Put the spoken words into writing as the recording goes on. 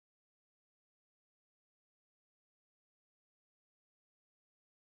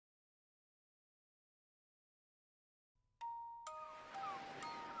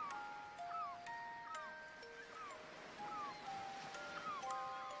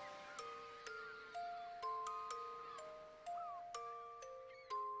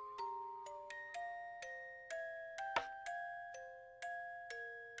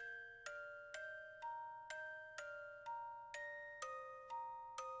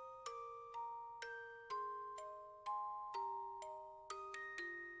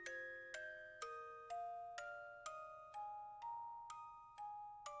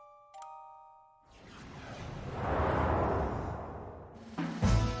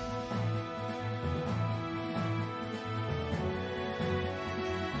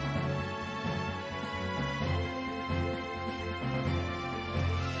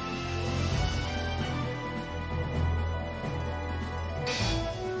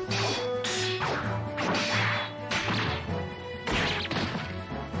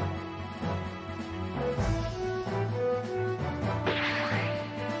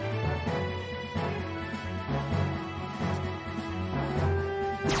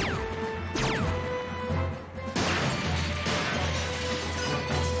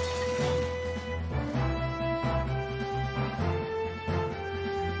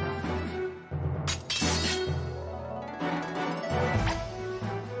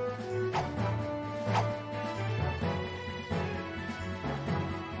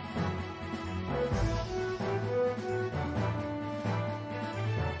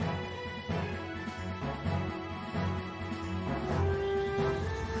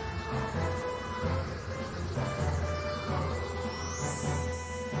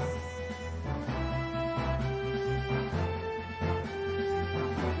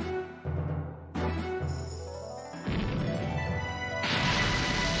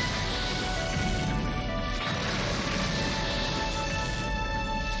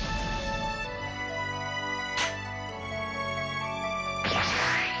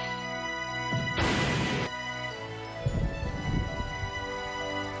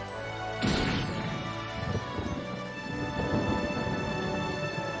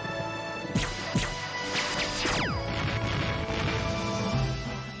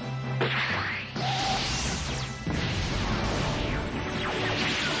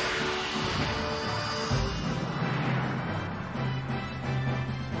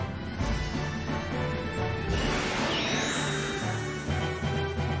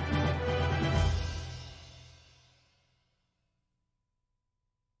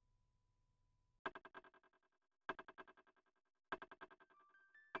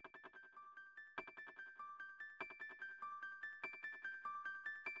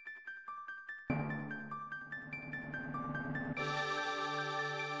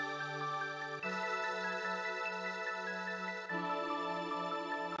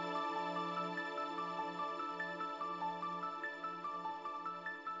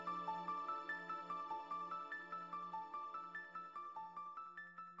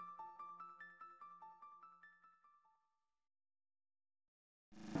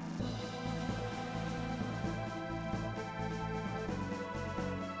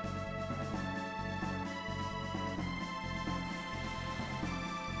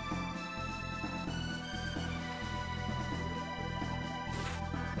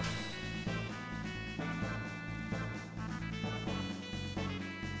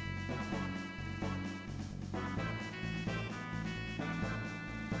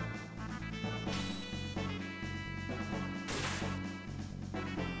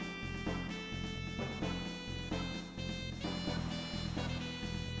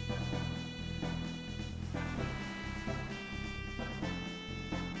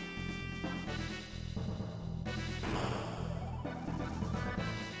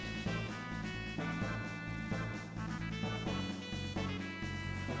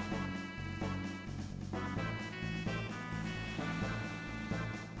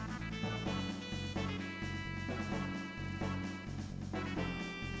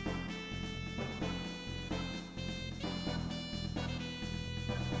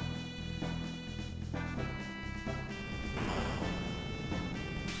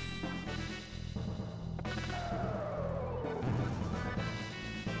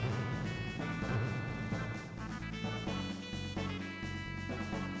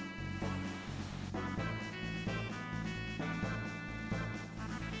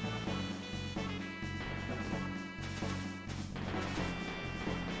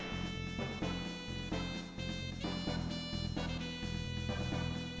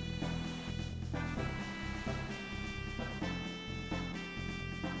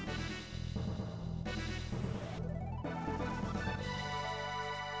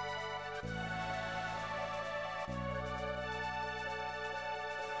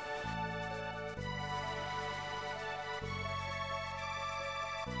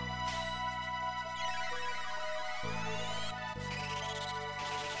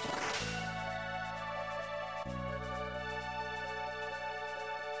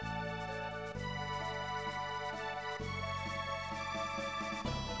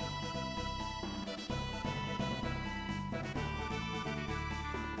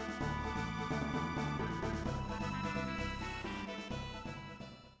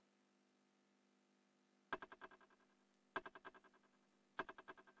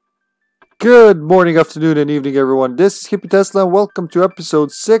Good morning, afternoon, and evening, everyone. This is HippyTesla, and welcome to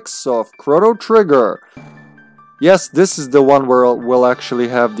episode 6 of Chrono Trigger. Yes, this is the one where we'll actually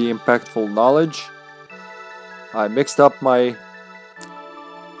have the impactful knowledge. I mixed up my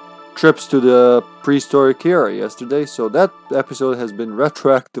trips to the prehistoric era yesterday, so that episode has been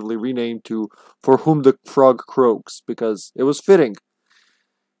retroactively renamed to For Whom the Frog Croaks, because it was fitting.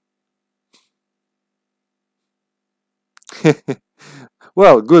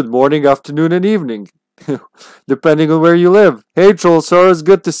 Well, good morning, afternoon, and evening, depending on where you live. Hey, Trollsaurus,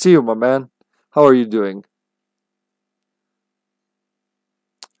 good to see you, my man. How are you doing?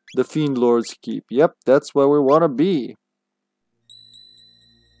 The Fiend Lord's Keep. Yep, that's where we want to be.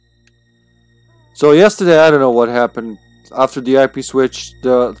 So yesterday, I don't know what happened. After the IP switch,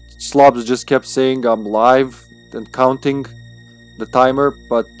 the slobs just kept saying I'm live and counting the timer,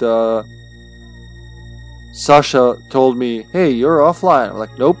 but Sasha told me, hey, you're offline. I'm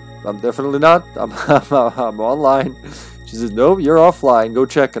like, nope, I'm definitely not. I'm online. She says, nope, you're offline. Go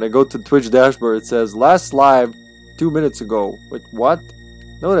check. And I go to the Twitch dashboard. It says, last live 2 minutes ago. Wait, what?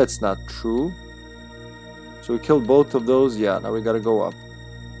 No, that's not true. So we killed both of those. Yeah, now we gotta go up.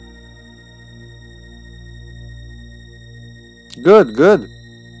 Good, good.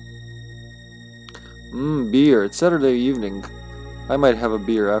 Beer. It's Saturday evening. I might have a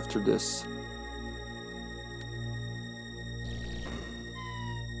beer after this.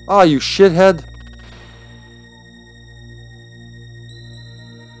 Ah, you shithead.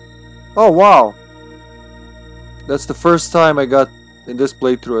 Oh, wow. That's the first time I got, in this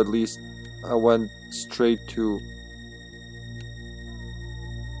playthrough at least, I went straight to...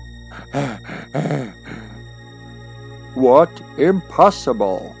 What?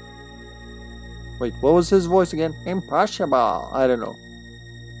 Impossible. Wait, what was his voice again? Impossible. I don't know.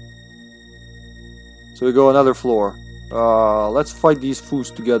 So we go another floor. Let's fight these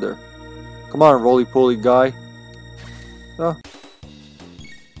foos together. Come on, roly-poly guy. Oh.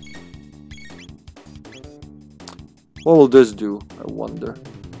 What will this do, I wonder?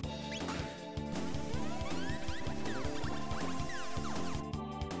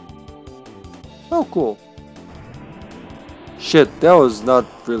 Oh, cool. Shit, that was not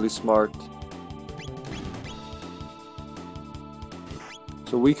really smart.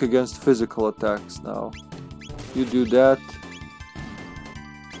 So weak against physical attacks now. You do that.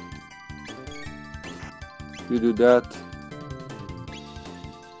 You do that.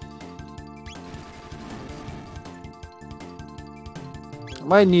 I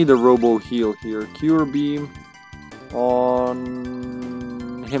might need a robo heal here. Cure beam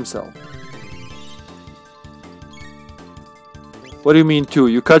on himself. What do you mean too?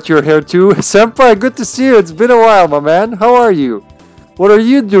 You cut your hair too? Senpai, good to see you. It's been a while, my man. How are you? What are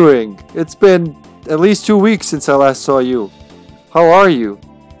you doing? It's been at least 2 weeks since I last saw you. How are you?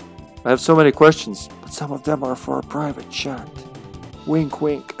 I have so many questions, but some of them are for a private chat. Wink,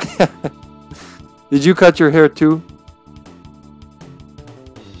 wink. Did you cut your hair too?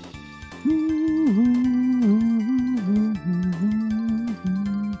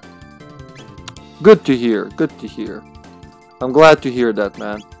 Good to hear, good to hear. I'm glad to hear that,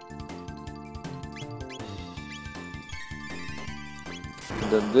 man.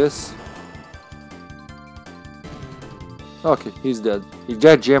 And then this. Okay, he's dead. He's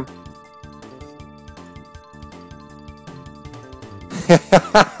dead, Jim.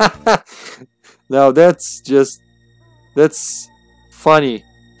 Now that's funny,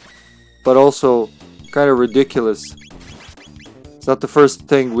 but also kind of ridiculous. It's not the first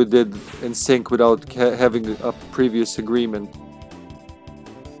thing we did in sync without having a previous agreement.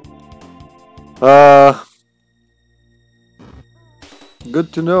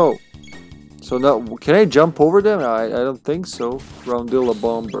 Good to know. So now, can I jump over them? I don't think so. Roundilla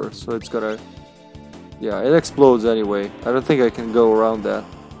bomber, so it's gonna... Yeah, it explodes anyway. I don't think I can go around that.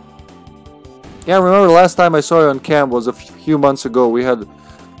 Yeah, I remember the last time I saw you on cam was a few months ago. We had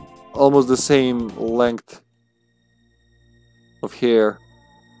almost the same length of hair.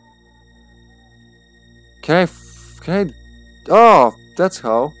 Can I... Oh, that's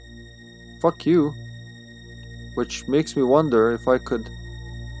how. Fuck you. Which makes me wonder if I could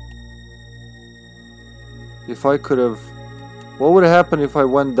have... What would happen if I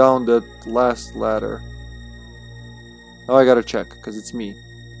went down that last ladder? Oh, I gotta check, because it's me.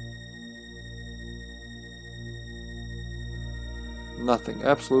 Nothing.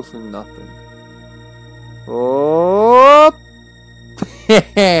 Absolutely nothing. Oh!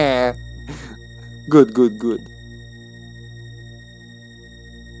 Good, good, good.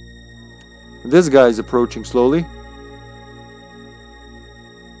 This guy is approaching slowly.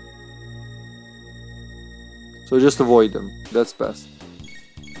 So just avoid them. That's best.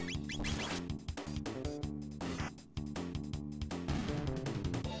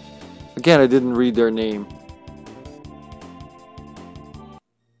 Again, I didn't read their name.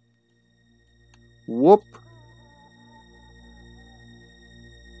 Whoop.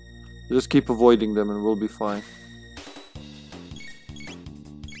 Just keep avoiding them and we'll be fine.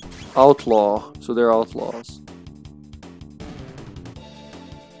 Outlaw. So they're outlaws.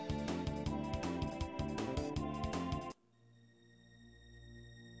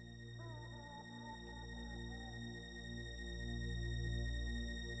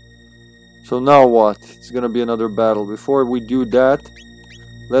 So now what? It's gonna be another battle. Before we do that,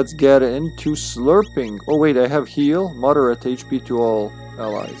 let's get into slurping. Oh wait, I have heal. Moderate HP to all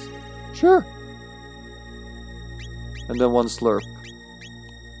allies. Sure. And then one slurp.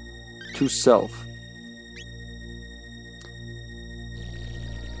 To self.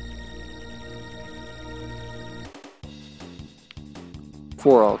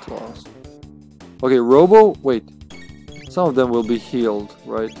 Four outlaws. Okay, Robo. Wait. Some of them will be healed,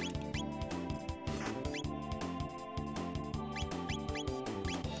 right?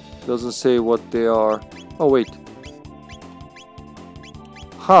 Doesn't say what they are. Oh wait.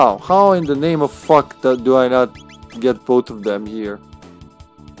 How? How in the name of fuck do I not get both of them here?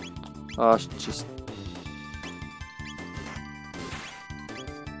 Ah, just...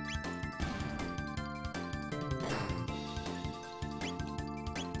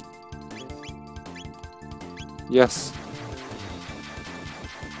 Yes.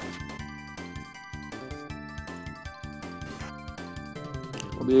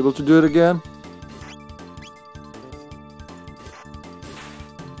 I'll be able to do it again.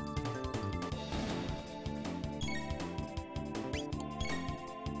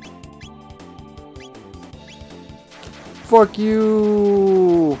 Fuck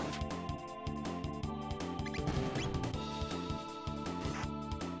you!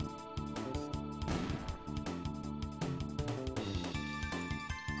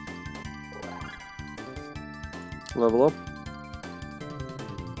 Level up.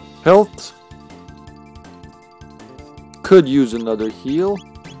 Health. Could use another heal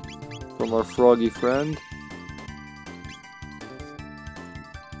from our froggy friend.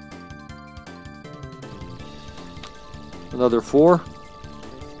 Another 4.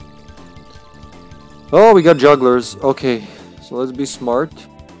 Oh, we got jugglers. Okay, so let's be smart.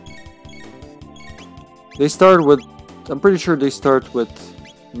 They start with... I'm pretty sure they start with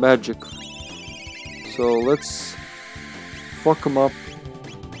magic. So let's fuck them up.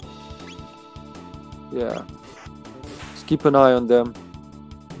 Yeah. Let's keep an eye on them.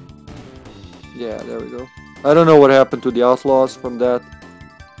 Yeah, there we go. I don't know what happened to the outlaws from that.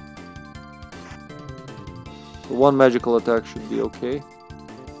 One magical attack should be okay.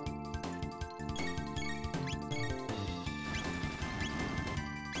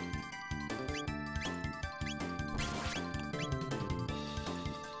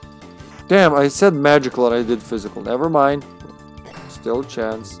 Damn, I said magical and I did physical. Never mind. Still a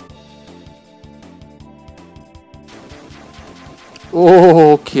chance.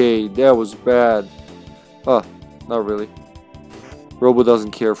 Okay, that was bad. Ah, not really. Robo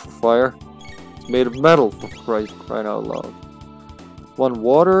doesn't care for fire. It's made of metal, for crying out loud. One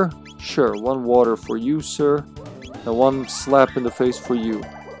water? Sure, one water for you, sir. And one slap in the face for you.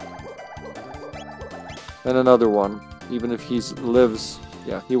 And another one. Even if he lives...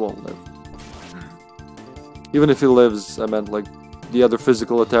 Yeah, he won't live. Even if he lives, I meant like the other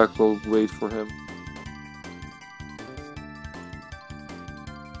physical attack will wait for him.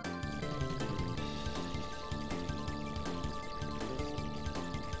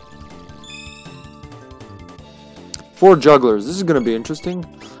 Four jugglers. This is gonna be interesting.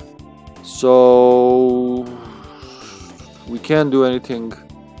 So we can't do anything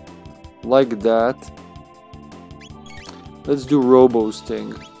like that. Let's do Robo's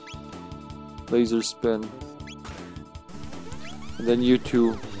thing. Laser spin. And then you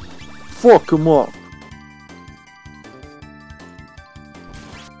two fuck him up.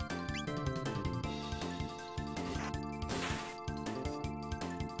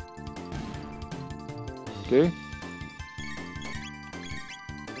 Okay.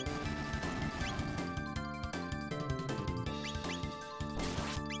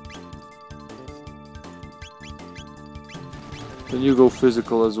 Then you go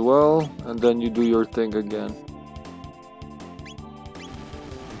physical as well, and then you do your thing again.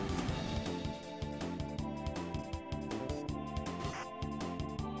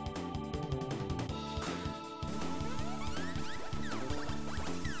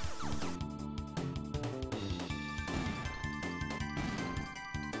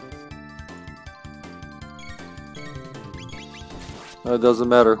 It doesn't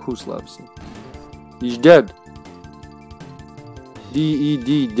matter who slaps him. He's dead.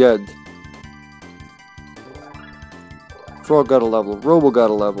 D-E-D, dead. Frog got a level. Robo got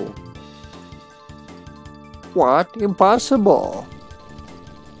a level. What? Impossible.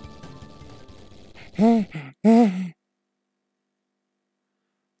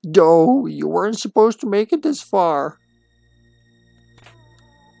 No, you weren't supposed to make it this far.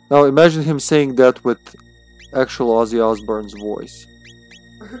 Now imagine him saying that with actual Ozzy Osbourne's voice.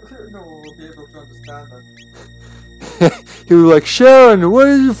 No one will be able to understand that. He was like, Sharon, what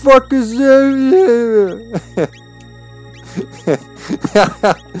the fuck is that?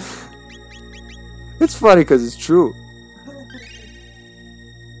 It's funny because it's true.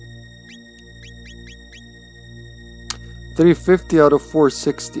 $350 out of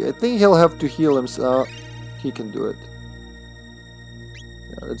 460. I think he'll have to heal himself. He can do it.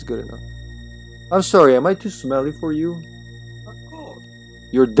 Yeah, that's good enough. I'm sorry, am I too smelly for you? Not cold.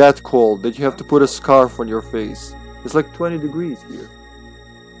 You're that cold that you have to put a scarf on your face. It's like 20 degrees here.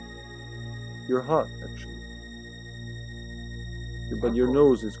 You're hot, actually. But your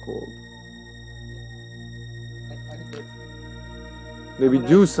nose is cold. Maybe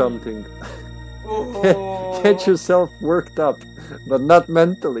do something. Oh. Get yourself worked up, but not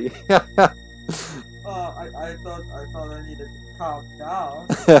mentally. I thought I needed to calm down.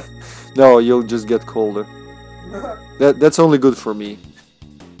 No, you'll just get colder. That's only good for me.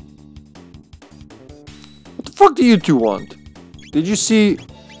 What the fuck do you two want? Did you see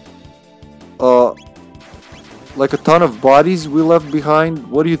like a ton of bodies we left behind?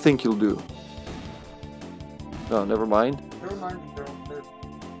 What do you think you'll do? No, never mind. Never mind,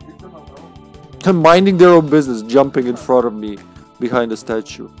 you don't know. I'm minding their own business, jumping in front of me behind the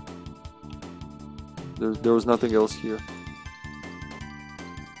statue. There was nothing else here.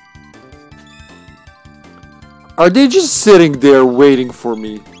 Are they just sitting there waiting for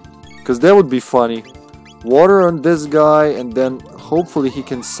me? Because that would be funny. Water on this guy, and then hopefully he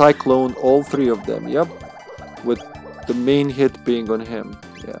can cyclone all three of them. Yep. With the main hit being on him.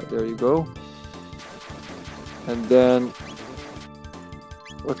 Yeah, there you go. And then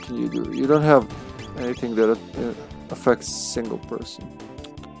what can you do? You don't have anything that affects single person.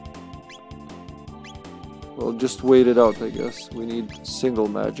 Well, just wait it out, I guess. We need single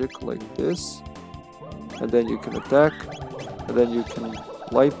magic like this. And then you can attack. And then you can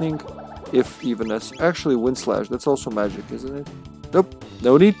lightning. If even as... Actually, wind slash. That's also magic, isn't it? Nope.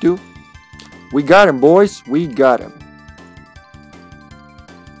 No need to. We got him, boys. We got him.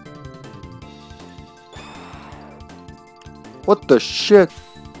 What the shit?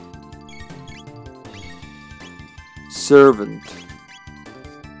 Servant.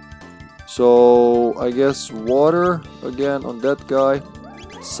 So, I guess water again on that guy.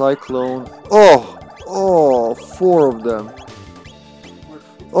 Cyclone. Oh! Oh, 4 of them.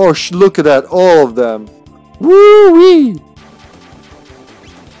 Oh, look at that. All of them. Woo-wee!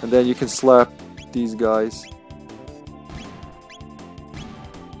 And then you can slap these guys.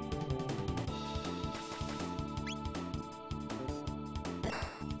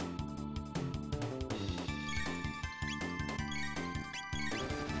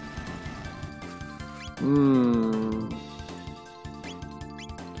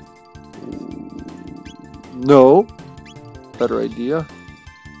 No. Better idea.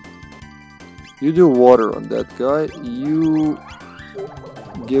 You do water on that guy. You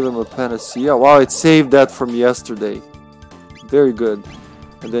give him a panacea. Wow, it saved that from yesterday. Very good.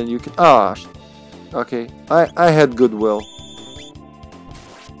 And then you can... Ah! Okay. I had goodwill.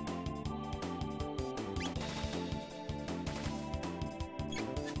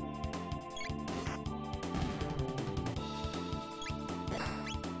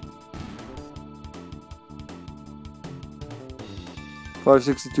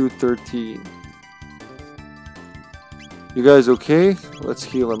 $562.13. You guys okay? Let's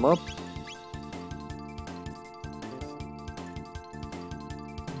heal him up.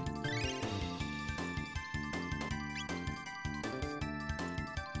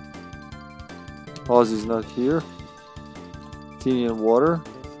 Ozzy's not here. Teeny and water.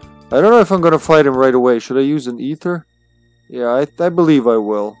 I don't know if I'm gonna fight him right away. Should I use an ether? Yeah, I believe I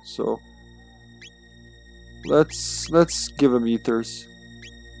will. So let's give him ethers.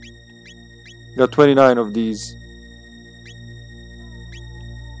 Got 29 of these.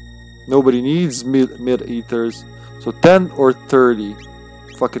 Nobody needs mid ethers. So 10 or 30.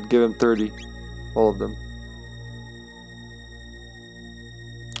 Fuck it, give him 30. All of them.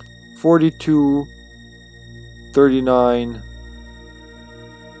 42. 39.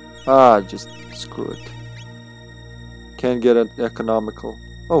 Ah, just screw it. Can't get it economical.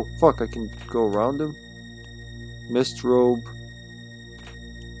 Oh, fuck, I can go around him. Mist robe.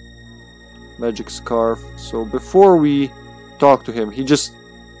 Magic scarf. So before we talk to him, he just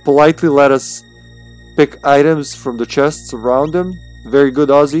politely let us pick items from the chests around him. Very good,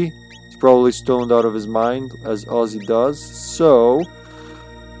 Ozzy. He's probably stoned out of his mind, as Ozzy does. So,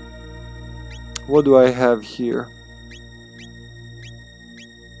 what do I have here?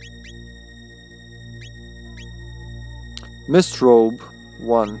 Mist robe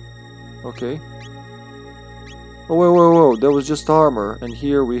 1. Okay. Oh, whoa. That was just armor. And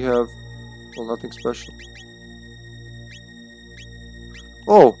here we have... well, nothing special.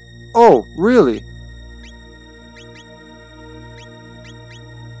 Oh, really?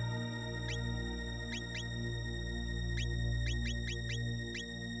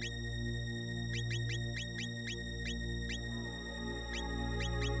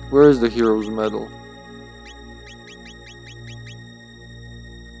 Where is the hero's medal?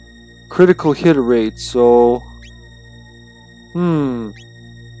 Critical hit rate, so...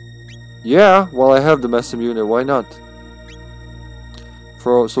 yeah, well, I have the Messam unit, why not?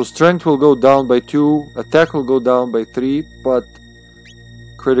 So strength will go down by 2, attack will go down by 3, but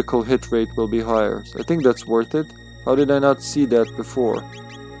critical hit rate will be higher. So I think that's worth it. How did I not see that before?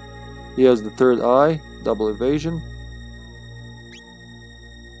 He has the third eye, double evasion.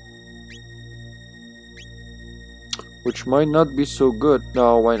 Which might not be so good.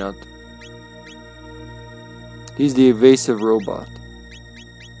 No, why not? He's the evasive robot.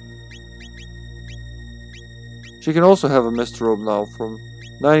 She can also have a mist robe now from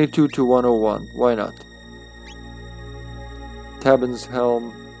 92 to 101. Why not? Tabin's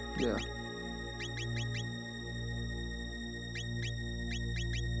helm. Yeah.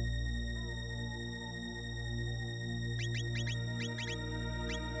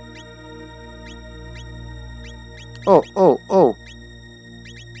 Oh.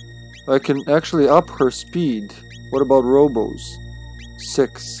 I can actually up her speed. What about Robos?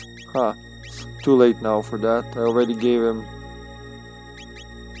 6. Huh. Too late now for that. I already gave him...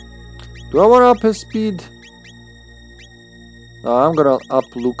 do I want to up his speed? No, I'm gonna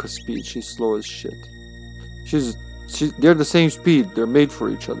up Luca's speed. She's slow as shit. They're the same speed. They're made for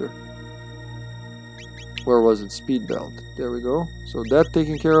each other. Where was it? Speed belt. There we go. So that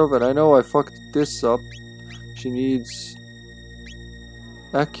taken care of. And I know I fucked this up. She needs...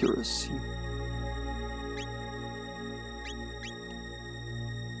 accuracy.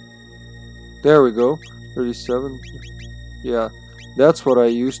 There we go. 37. Yeah, that's what I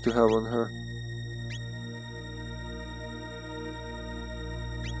used to have on her.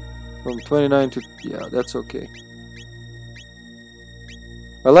 From 29 to... yeah, that's okay.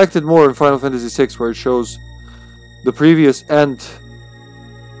 I liked it more in Final Fantasy VI, where it shows the previous and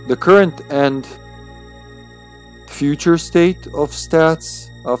the current and future state of stats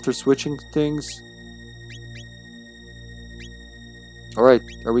after switching things. Alright,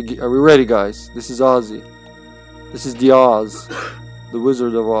 are we ready, guys? This is Ozzy. This is the Oz. The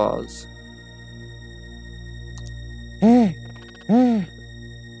Wizard of Oz.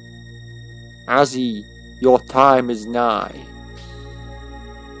 Ozzy, your time is nigh.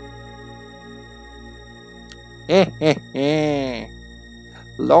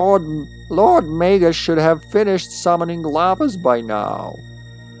 Lord Magus should have finished summoning Lavos by now.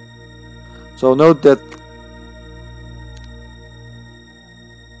 So note that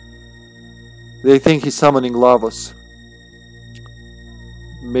they think he's summoning Lavos.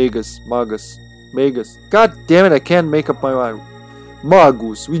 Magus. God damn it, I can't make up my mind.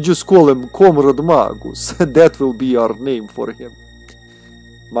 Magus. We just call him Comrade Magus. That will be our name for him.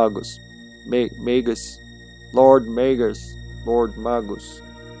 Magus. Magus. Lord Magus. Lord Magus.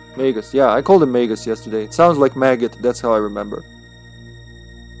 Magus. Yeah, I called him Magus yesterday. It sounds like maggot. That's how I remember.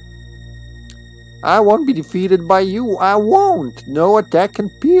 I won't be defeated by you. I won't. No attack can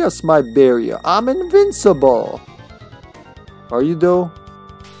pierce my barrier. I'm invincible. Are you though?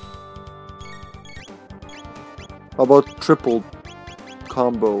 How about triple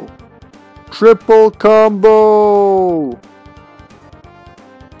combo? Triple combo!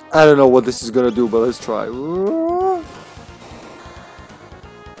 I don't know what this is gonna do, but let's try.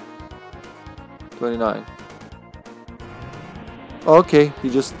 29. Okay, he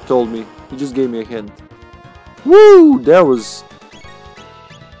just told me. He just gave me a hint. Woo! That was...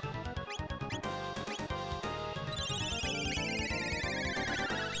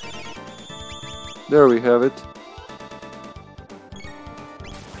 there we have it.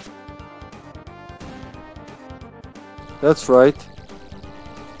 That's right.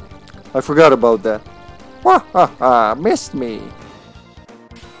 I forgot about that. Ha ha ha! Missed me!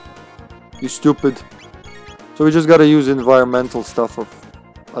 You stupid. So we just gotta use environmental stuff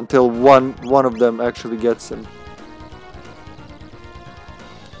until one of them actually gets him.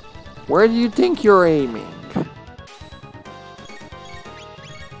 Where do you think you're aiming?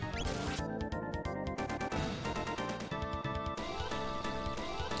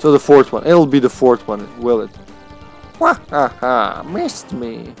 So the fourth one. It'll be the fourth one, will it? Wahaha, missed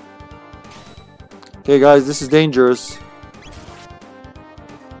me. Okay, guys, this is dangerous.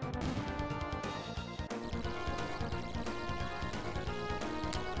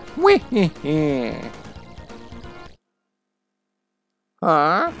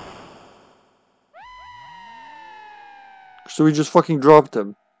 Huh? So we just fucking dropped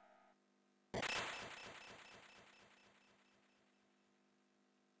him.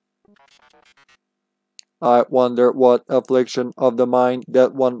 I wonder what affliction of the mind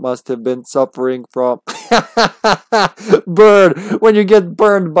that one must have been suffering from. Burn! When you get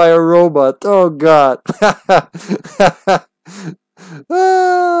burned by a robot. Oh god.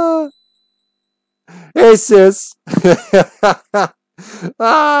 Hey sis.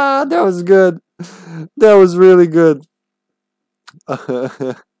 Ah, that was good. That was really good.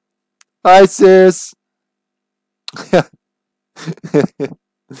 Hi sis.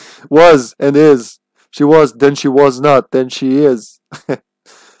 Was and is. She was, then she was not, then she is.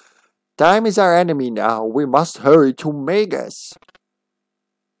 Time is our enemy now. We must hurry to Magus.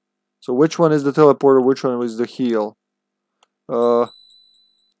 So which one is the teleporter? Which one was the heal?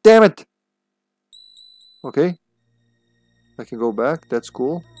 Damn it! Okay. I can go back. That's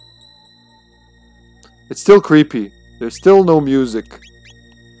cool. It's still creepy. There's still no music.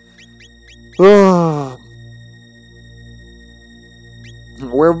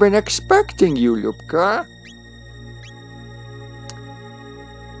 We've been expecting you, Lupka.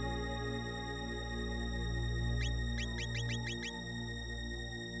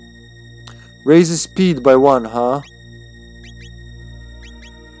 Raises speed by 1, huh?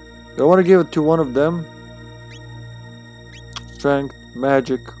 Do I want to give it to one of them? Strength,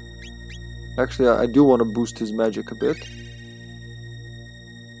 magic. Actually, I do want to boost his magic a bit.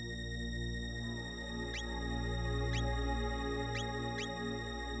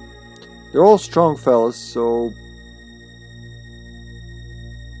 They're all strong fellas, so...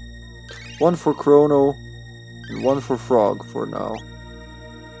 one for Chrono, and one for Frog for now.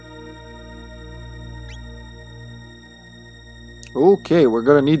 Okay, we're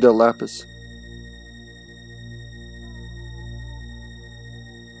gonna need the lapis.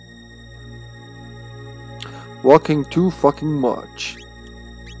 Walking too fucking much.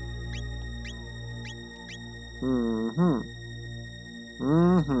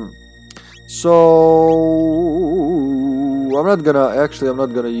 So I'm not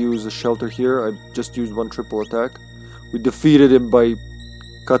gonna use a shelter here. I just used one triple attack. We defeated him by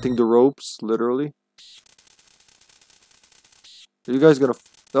cutting the ropes, literally. Are you guys gonna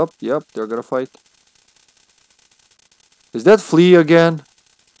yep, they're gonna fight. Is that Flea again?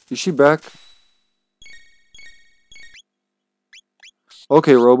 Is she back?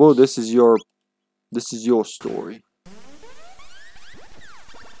 Okay, Robo, this is your story.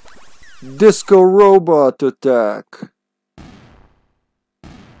 Disco robot attack.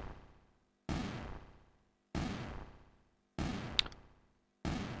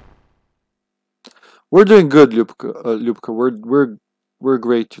 We're doing good, Lupka. We're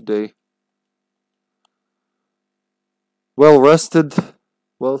great today. Well rested,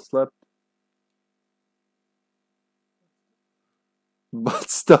 well slept. Butt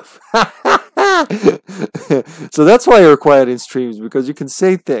stuff. So that's why you're quiet in streams, because you can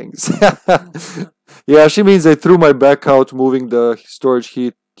say things. Yeah, she means I threw my back out moving the storage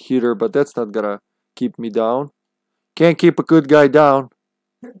heater, but that's not gonna keep me down. Can't keep a good guy down.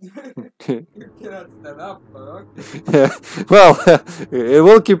 You cannot stand up, but okay. Yeah, well, it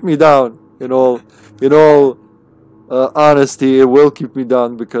will keep me down. In all honesty, it will keep me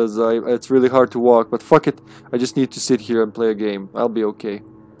down because it's really hard to walk. But fuck it, I just need to sit here and play a game. I'll be okay.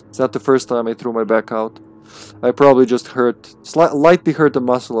 It's not the first time I threw my back out. I probably just lightly hurt the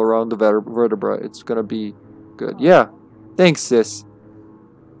muscle around the vertebra. It's gonna be good. Yeah, thanks, sis.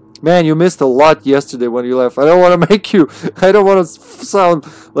 Man, you missed a lot yesterday when you left. I don't want to make you. I don't want to sound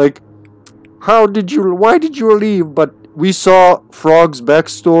like. Why did you leave? But we saw Frog's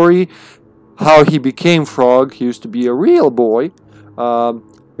backstory. How he became Frog. He used to be a real boy.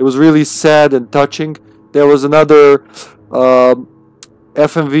 It was really sad and touching. There was another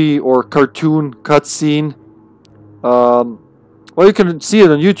FMV or cartoon cutscene. Well, you can see it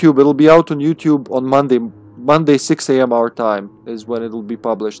on YouTube. It'll be out on YouTube on Monday 6 a.m. our time is when it'll be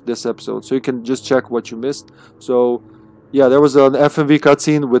published, this episode. So you can just check what you missed. So, yeah, there was an FMV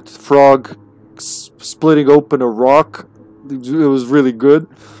cutscene with Frog splitting open a rock. It was really good.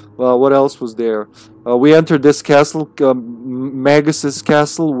 What else was there? We entered this castle, Magus's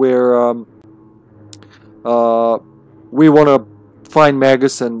castle, where we want to find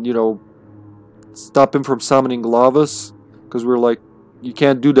Magus and, stop him from summoning Lavos. Because we're like, you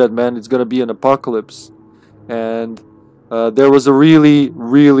can't do that, man. It's gonna be an apocalypse. And there was a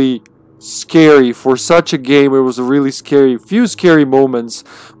really scary, for such a game, it was a really few scary moments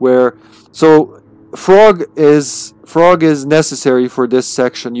where, so Frog is necessary for this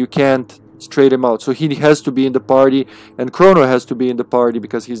section. You can't trade him out, so he has to be in the party, and Chrono has to be in the party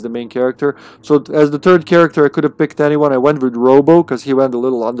because he's the main character. So as the third character, I could have picked anyone. I went with Robo because he went a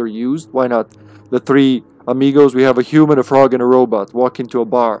little underused. Why not? The three amigos, we have a human, a frog, and a robot walk into a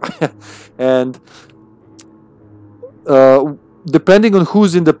bar. And depending on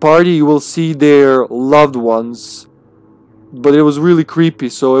who's in the party, you will see their loved ones. But it was really creepy.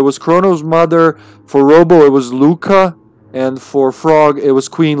 So it was Chrono's mother. For Robo, it was Luca. And for Frog, it was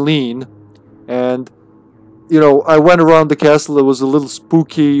Queen Lean. And, you know, I went around the castle. It was a little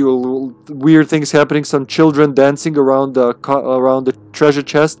spooky, weird things happening. Some children dancing around the treasure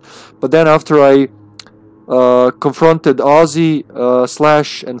chest. But then after I confronted Ozzy,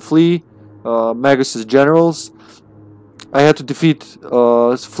 Slash, and Flea, Magus's generals, I had to defeat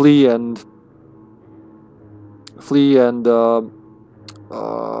Flea and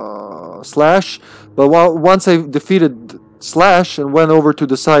Slash. But once I defeated Slash and went over to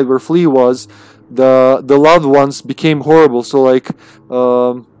the side where Flea was, the loved ones became horrible. So like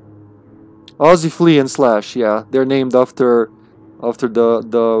Ozzy, Flea, and Slash, yeah, they're named after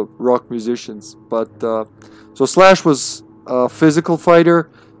the rock musicians. But so Slash was a physical fighter.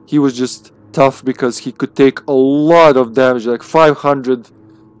 He was just tough because he could take a lot of damage, like 500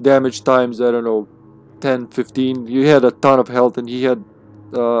 damage times, I don't know, 10, 15. He had a ton of health and he had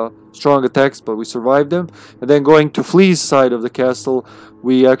strong attacks, but we survived him. And then going to Flea's side of the castle,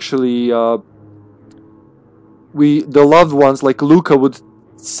 we actually the loved ones, like Luca would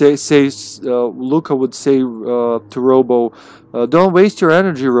say to Robo, don't waste your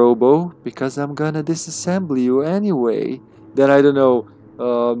energy, Robo, because I'm gonna disassemble you anyway. Then I don't know,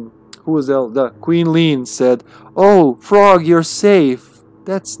 who was that? The Queen Lean said, "Oh, Frog, you're safe."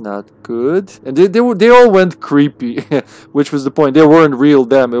 That's not good. And they all went creepy, which was the point. They weren't real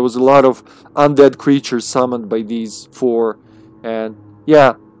them. It was a lot of undead creatures summoned by these four. And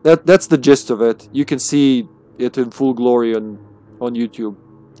yeah, that's the gist of it. You can see it in full glory on YouTube.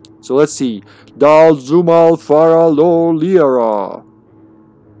 So let's see. Dal Zumal Fara Lo Liara.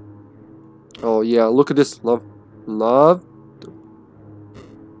 Oh yeah, look at this. Love.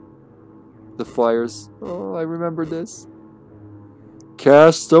 The fires. Oh, I remember this.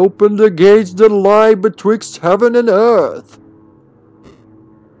 Cast open the gates that lie betwixt heaven and earth.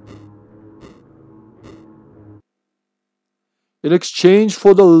 In exchange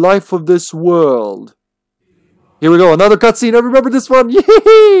for the life of this world. Here we go, another cutscene. I remember this one.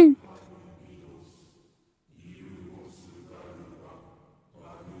 Yee!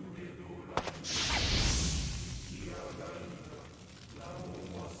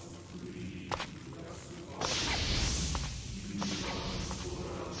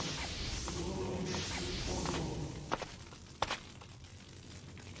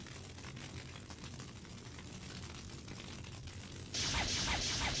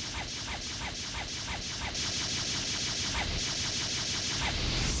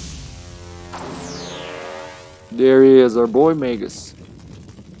 There he is, our boy Magus.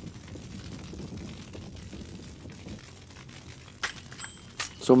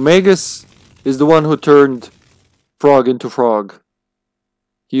 So Magus is the one who turned Frog into Frog.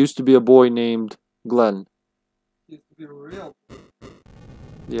 He used to be a boy named Glenn. He used to be real.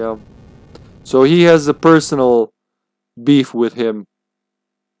 Yeah. So he has a personal beef with him.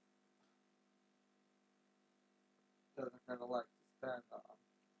 Doesn't kind of like to stand on.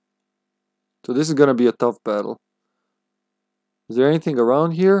 So this is gonna be a tough battle. Is there anything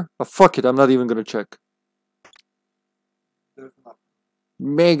around here? Oh, fuck it, I'm not even gonna check. There's nothing.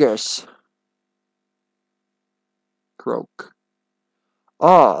 Magus. Croak.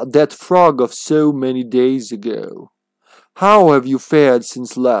 Ah, that frog of so many days ago. How have you fared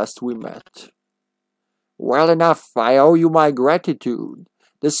since last we met? Well enough, I owe you my gratitude.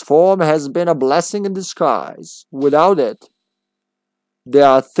 This form has been a blessing in disguise. Without it, there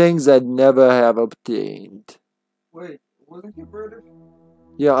are things I'd never have obtained. Wait, wasn't he British?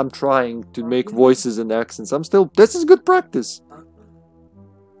 Yeah, I'm trying to make voices and accents. This is good practice.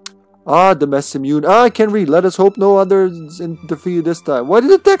 Ah, the mess immune. Ah, I can read. Let us hope no others interfere this time. Why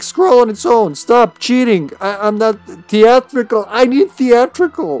did the text scroll on its own? Stop cheating. I'm not theatrical. I need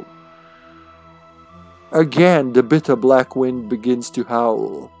theatrical. Again, the bitter black wind begins to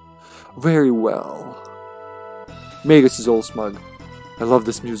howl. Very well. Magus is all smug. I love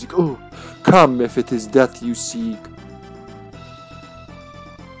this music. Oh, come if it is death you seek.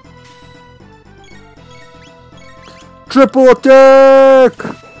 Triple attack!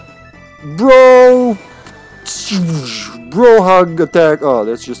 Bro! Bro hug attack. Oh,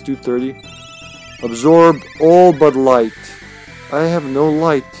 that's just 230. Absorb all but light. I have no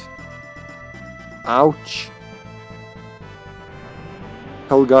light. Ouch.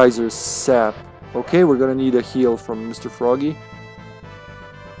 Hellgeyser sap. Okay, we're gonna need a heal from Mr. Froggy.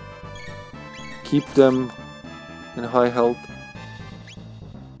 Keep them in high health.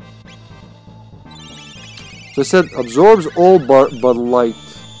 So I said absorbs all but light.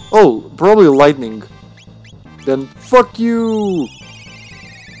 Oh, probably lightning. Then fuck you!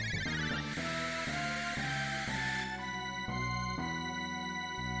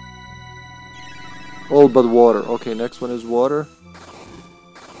 All but water. Okay, next one is water.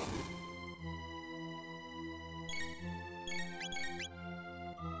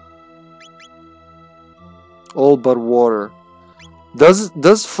 All but water.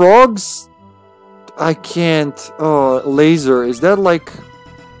 Does frogs? I can't. Oh, laser. Is that like?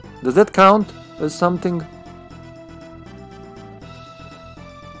 Does that count as something?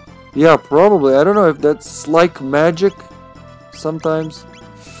 Yeah, probably. I don't know if that's like magic. Sometimes.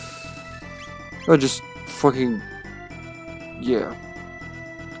 Or just fucking. Yeah.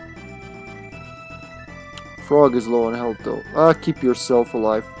 Frog is low on health though. Ah, keep yourself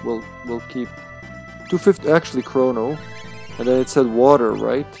alive. We'll keep. 250 actually Chrono, and then it said water,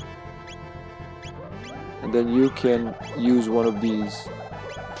 right? And then you can use one of these.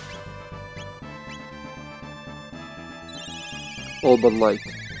 All but light.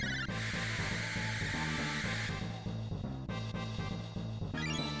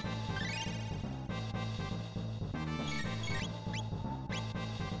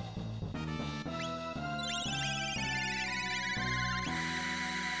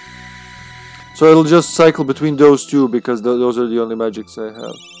 So it'll just cycle between those two because those are the only magics I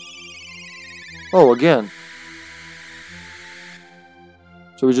have. Oh, again.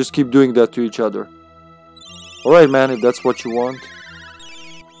 So we just keep doing that to each other. Alright, man, if that's what you want.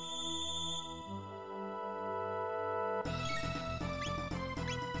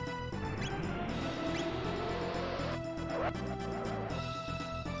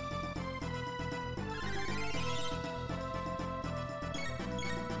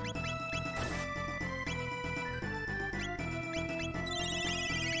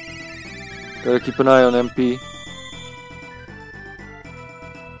 Gotta keep an eye on MP.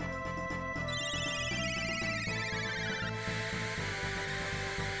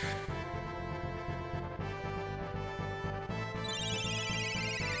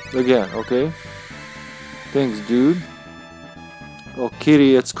 Again, okay. Thanks, dude. Oh,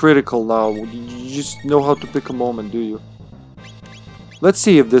 Kitty, it's critical now. You just know how to pick a moment, do you? Let's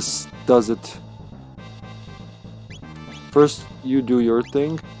see if this does it. First, you do your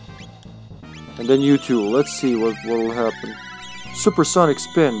thing. And then you too. Let's see what will happen. Supersonic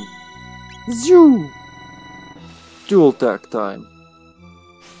spin. Zoo! Dual attack time.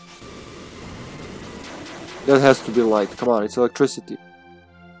 That has to be light. Come on, it's electricity.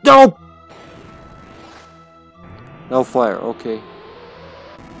 No! Now fire, okay.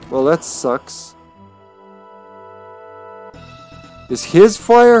 Well, that sucks. Is his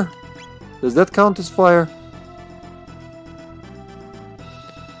fire? Does that count as fire?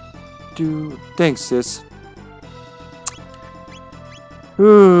 Thanks, sis.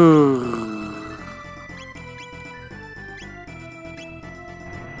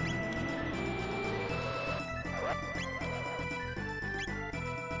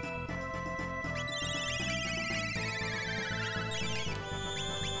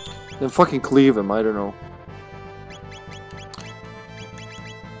 Then fucking cleave him, I don't know.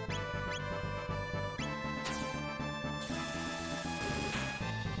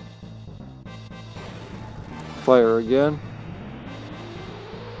 Fire again.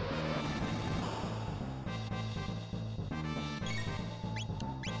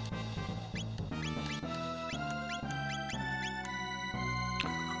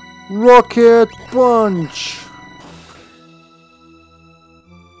 Rocket punch.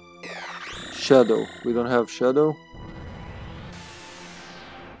 Shadow. We don't have shadow.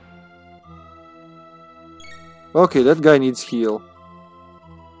 Okay, that guy needs heal.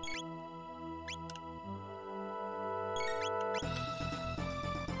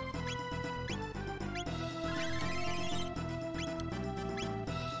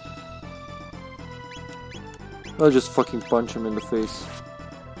 I'll just fucking punch him in the face.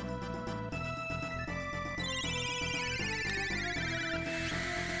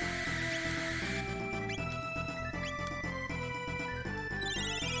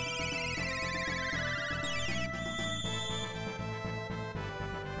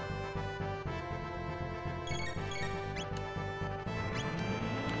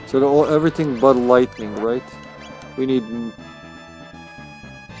 So everything but lightning, right? We need...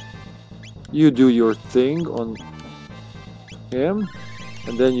 You do your thing on him,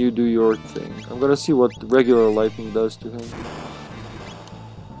 and then you do your thing. I'm gonna see what regular lightning does to him.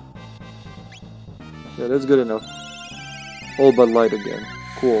 Yeah, that's good enough. All but light again.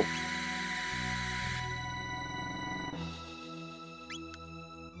 Cool.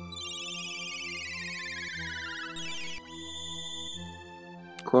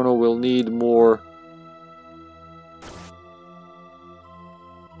 Chrono will need more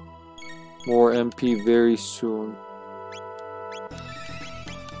MP very soon.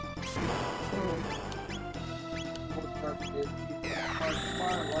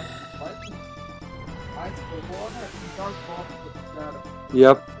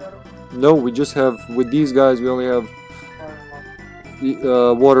 Yep. No, we just have, with these guys, we only have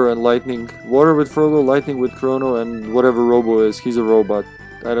water and lightning. Water with Frogo, lightning with Chrono, and whatever Robo is. He's a robot.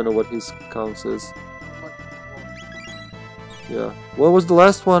 I don't know what his counts is. Yeah. What was the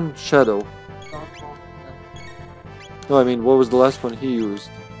last one? Shadow. No, I mean, what was the last one he used?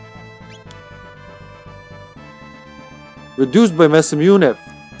 Reduced by mass immune.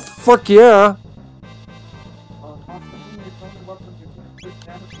 Fuck yeah!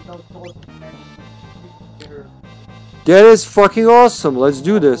 That is fucking awesome. Let's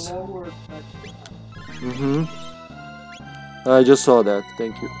do this. Mm-hmm. I just saw that.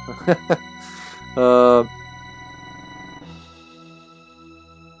 Thank you.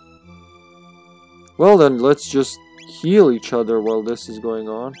 Well then, let's just heal each other while this is going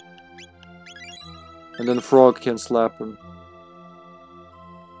on. And then Frog can slap him.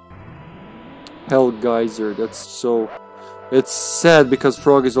 Hell Geyser, that's so... It's sad because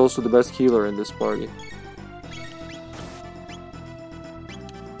Frog is also the best healer in this party.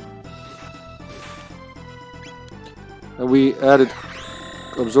 And we added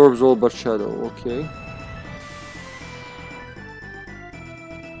absorbs all but shadow, okay.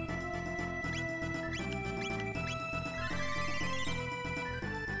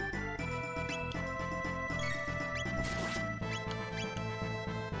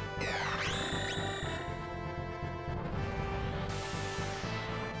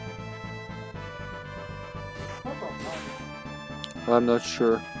 I'm not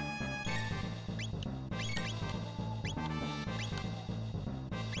sure.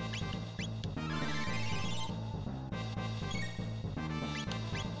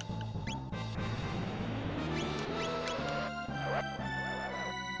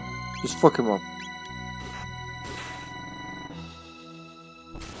 Just fuck him up.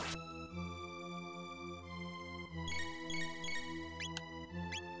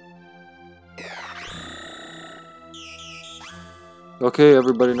 Okay,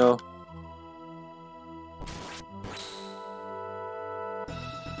 everybody know.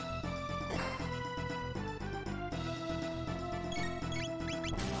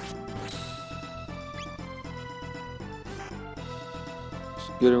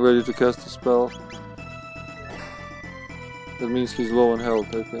 Just getting ready to cast a spell. That means he's low on health,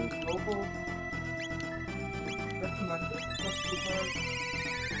 I think.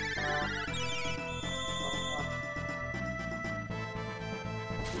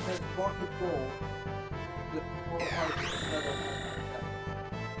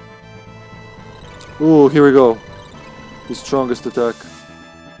 Ooh, here we go. His strongest attack.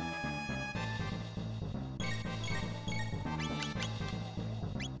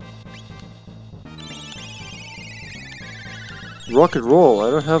 Rocket Roll,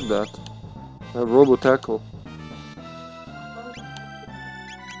 I don't have that. I have Robo Tackle.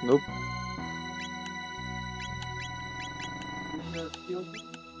 Nope.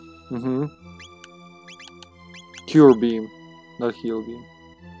 Mm-hmm. Cure Beam, not Heal Beam.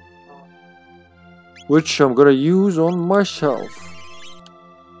 Which I'm gonna use on myself.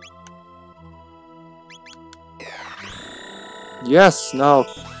 Yes, now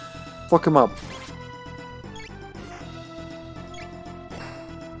fuck him up.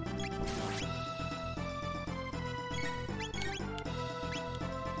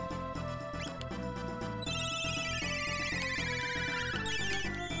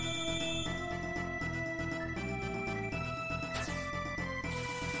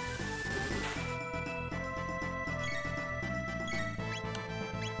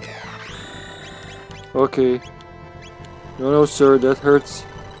 Okay. No, sir, that hurts.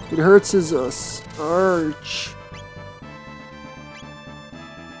 It hurts as us. Arch.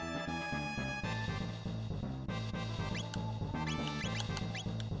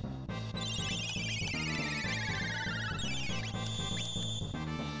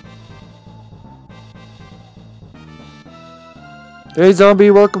 Hey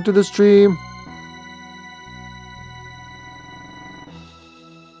zombie, welcome to the stream.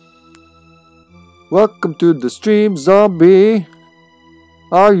 Welcome to the stream, zombie.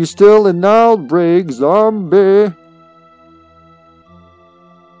 Are you still in outbreak, zombie?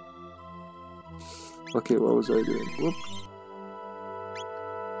 Okay, what was I doing? Whoop.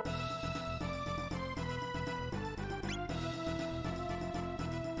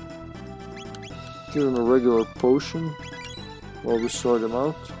 Give him a regular potion while we sort him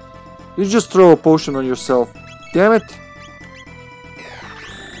out. You just throw a potion on yourself. Damn it!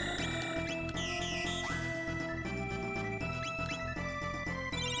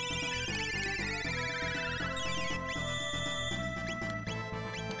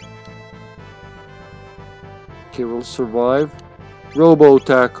 Okay, we'll survive. Robo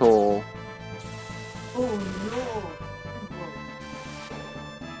tackle. Oh no!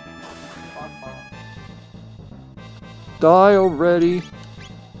 Die already.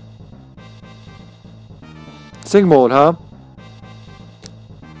 Sing mode, huh?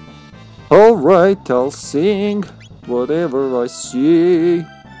 Alright, I'll sing whatever I see.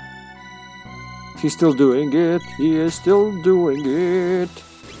 He's still doing it. He is still doing it.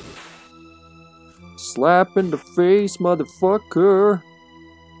 Slap in the face, motherfucker.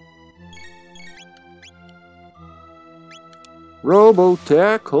 Robo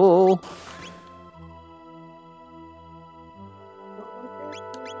tackle.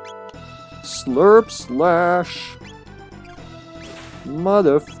 Slurp slash.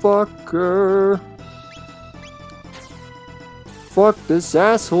 Motherfucker. Fuck this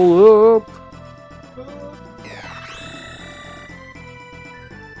asshole up.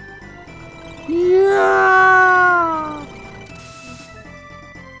 Yeah.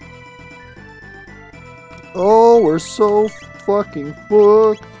 Oh, we're so fucking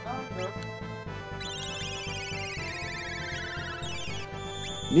fucked.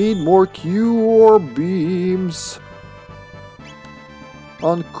 Need more cure beams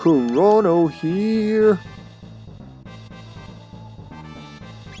on Chrono here.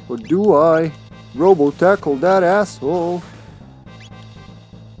 Or do I robo tackle that asshole?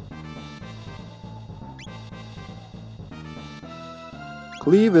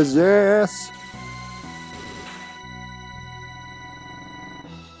 Cleave his ass.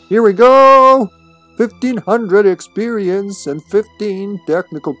 Here we go! 1500 experience and 15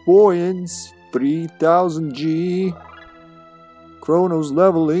 technical points. 3000 G. Chrono's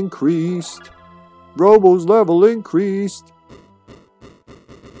level increased. Robo's level increased.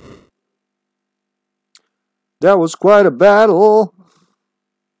 That was quite a battle.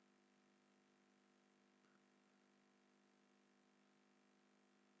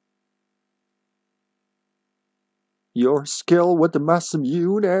 Your skill with the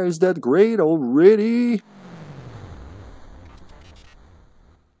Masamune is that great already?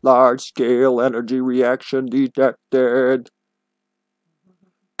 Large scale energy reaction detected.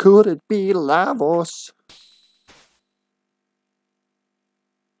 Could it be Lavos?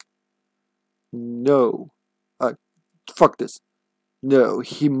 No. Fuck this. No,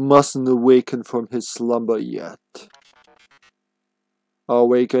 he mustn't awaken from his slumber yet.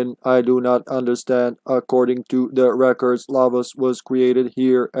 Awaken, I do not understand. According to the records, Lavos was created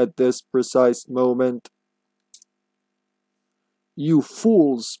here at this precise moment. You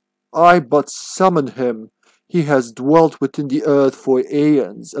fools! I but summoned him. He has dwelt within the earth for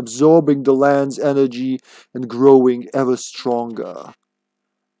aeons, absorbing the land's energy and growing ever stronger.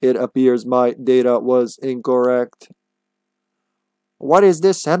 It appears my data was incorrect. What is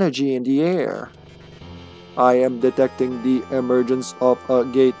this energy in the air? I am detecting the emergence of a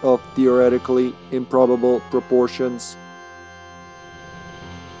gate of theoretically improbable proportions.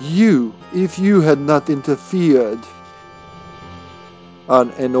 If you had not interfered.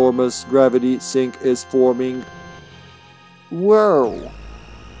 An enormous gravity sink is forming. Whoa!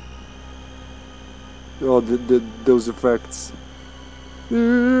 Oh, those effects.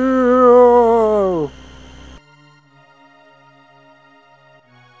 Whoa.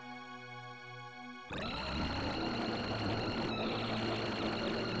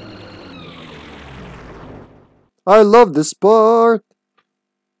 I love this part.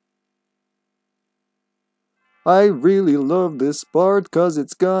 I really love this part cause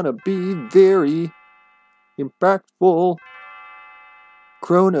it's gonna be very impactful.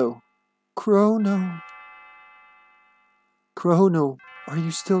 Chrono. Chrono. Chrono, are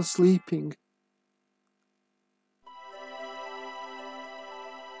you still sleeping?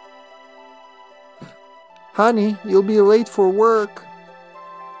 Honey, you'll be late for work.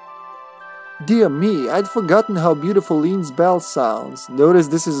 Dear me, I'd forgotten how beautiful Lean's bell sounds. Notice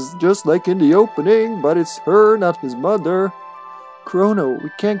this is just like in the opening, but it's her, not his mother. Chrono, we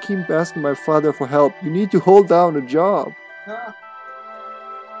can't keep asking my father for help. You need to hold down a job. Ah,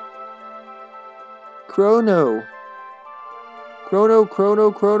 Chrono. Chrono,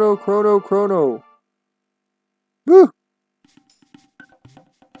 Chrono, Chrono, Chrono, Chrono. Woo!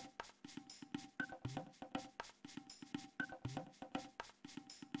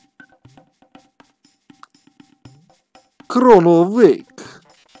 Chrono awake.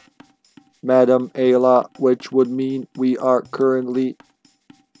 Madam Ayla, which would mean we are currently...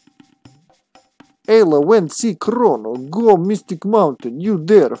 Ayla went see Chrono, go Mystic Mountain, you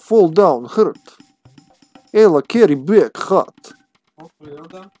there, fall down, hurt. Ayla carry back, hot. all three of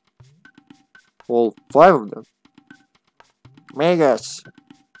them. All 5 of them. Megas.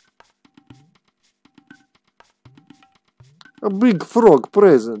 A big frog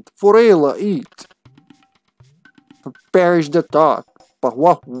present, for Ayla eat. Perish the thought. But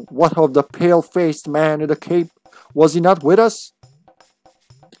what of the pale-faced man in the cape? Was he not with us?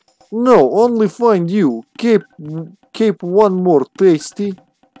 No, only find you. Cape one more tasty.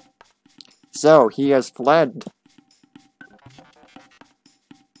 So, he has fled.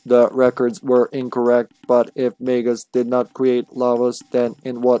 The records were incorrect, but if Megas did not create Lavos, then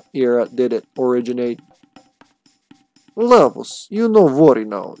in what era did it originate? Lavos, you no worry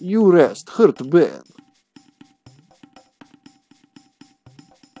now. You rest, hurt bad.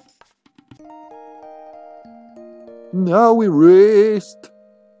 Now we rest.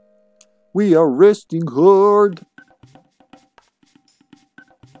 We are resting hard.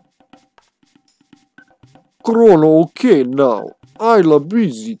 Chrono okay now. Ayla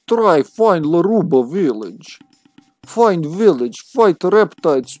busy. Try find Laruba village. Find village. Fight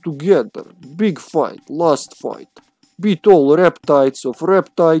reptiles together. Big fight. Last fight. Beat all reptiles of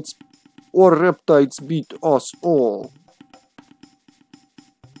reptiles. Or reptiles beat us all.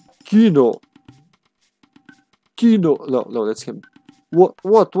 Kino. No, that's him.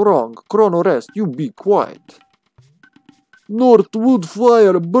 What wrong? Chrono rest, you be quiet. Northwood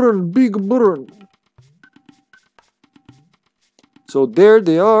fire, burn, big burn. So there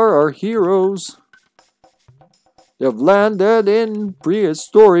they are, our heroes. They've landed in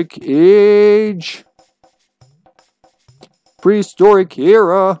prehistoric age. Prehistoric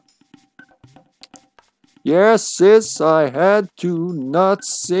era. Yes, sis, I had to not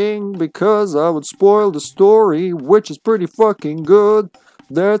sing because I would spoil the story, which is pretty fucking good.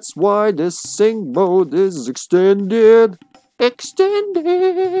 That's why this sing mode is extended.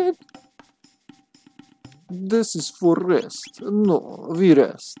 Extended! This is for rest. No, we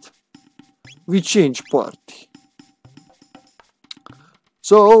rest. We change party.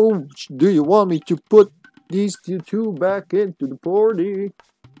 So, do you want me to put these two back into the party?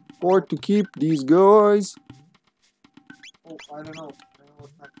 Or to keep these guys? Oh, I don't know. I don't know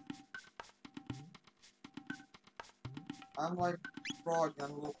what's next. I'm like Frog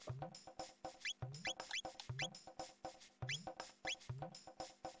and Luca.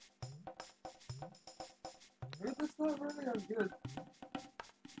 Maybe that's not really as good.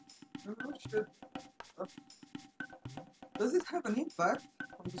 Maybe we should. Does it have an impact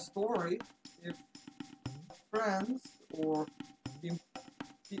on the story if friends or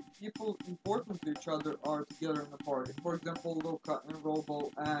people important to each other are together in a party? For example, Luca and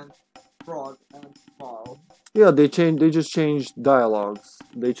Robo and Frog and Smile. Yeah, they just changed dialogues.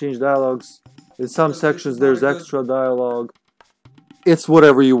 They changed dialogues. In some sections there's extra dialogue. It's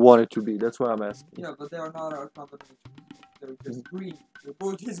whatever you want it to be. That's what I'm asking. Yeah, but they are not a combination. They're just green. They're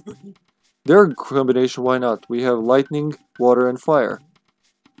both just green. They're a combination, why not? We have lightning, water, and fire.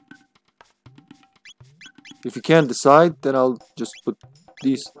 If you can't decide, then I'll just put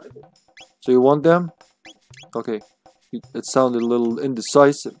these. So you want them? Okay. It sounded a little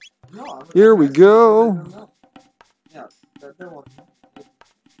indecisive. No, Here we go. Yeah, that one.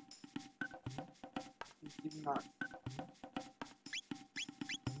 Not.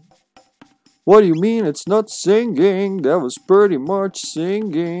 What do you mean it's not singing? That was pretty much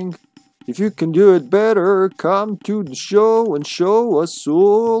singing. If you can do it better, come to the show and show us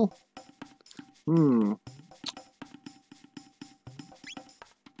all.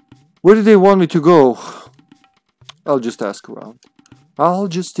 Where do they want me to go? I'll just ask around. I'll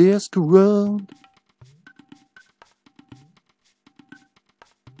just ask around.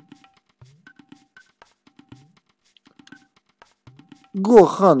 Go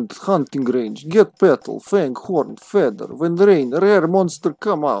hunt, hunting range, get petal, fang, horn, feather. When rain, rare monster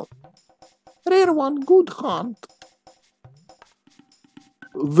come out. Rare one, good hunt.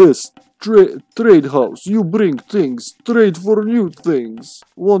 West, trade house, you bring things, trade for new things.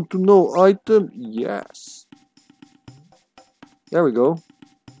 Want to know item? Yes. There we go.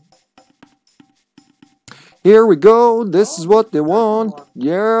 Here we go, this is what they want.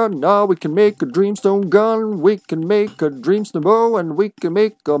 Yeah, now we can make a dreamstone gun, we can make a dreamstone bow, and we can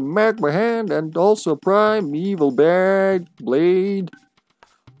make a magma hand, and also a primeval blade.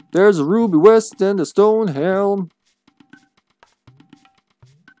 There's a ruby west and a stone helm.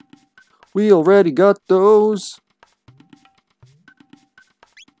 We already got those.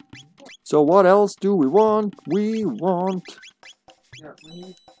 So what else do we want? We want... Yeah, we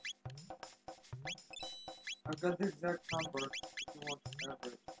need... I've got the exact number if you want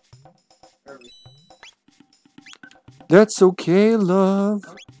everything. That's okay, love.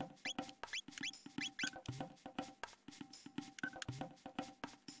 Okay.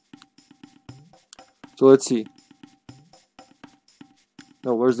 So let's see.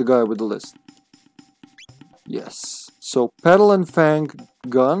 No, where's the guy with the list? Yes. So pedal and fang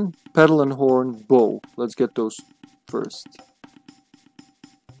gun, pedal and horn bow. Let's get those first.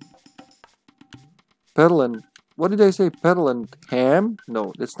 Pedal and... What did I say? Pedal and ham?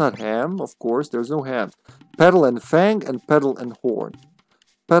 No, it's not ham, of course. There's no ham. Pedal and fang and pedal and horn.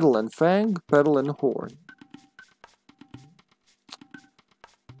 Pedal and fang, pedal and horn.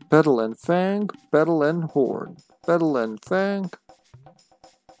 Pedal and fang, pedal and horn. Pedal and fang.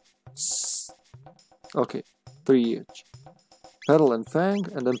 Okay, 3 each. Pedal and fang,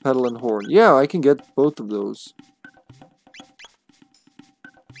 and then pedal and horn. Yeah, I can get both of those.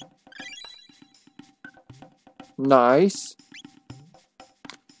 Nice.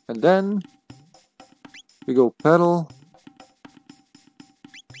 And then we go pedal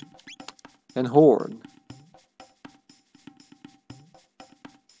and horn.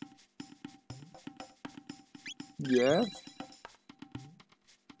 Yeah.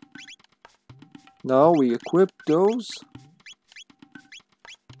 Now we equip those.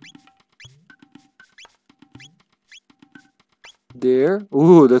 There.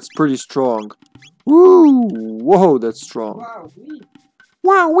 Ooh, that's pretty strong. Woo! Whoa, that's strong. Wow-wee.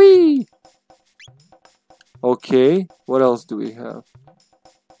 Wowee! Okay, what else do we have?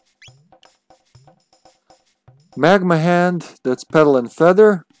 Magma hand, that's pedal and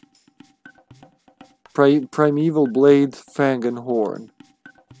feather. Primeval blade, fang and horn.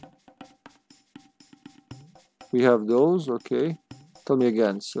 We have those, okay. Tell me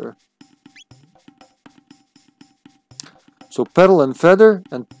again, sir. So pedal and feather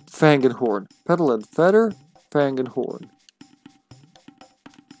and fang and horn. Pedal and feather, fang and horn.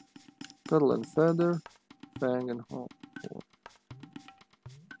 Pedal and feather, fang and horn.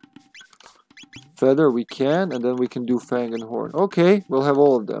 Feather we can, and then we can do fang and horn. Okay, we'll have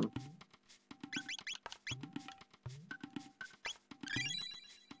all of them.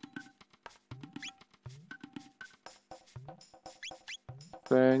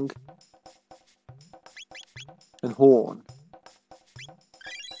 Fang and horn.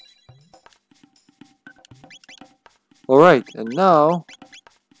 Alright, and now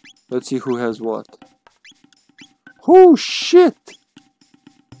let's see who has what. Oh shit!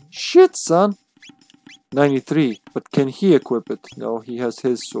 Shit, son! 93, but can he equip it? No, he has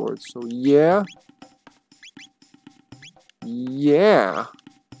his sword, so yeah. Yeah!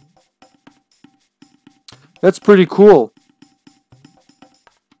 That's pretty cool.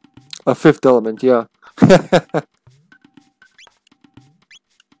 A fifth element, yeah.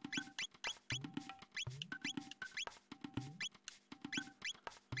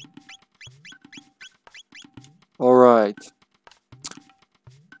 Alright.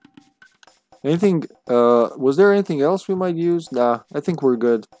 Anything, was there anything else we might use? Nah, I think we're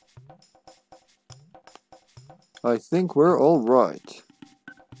good. I think we're alright.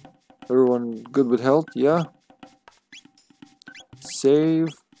 Everyone good with health? Yeah. Save.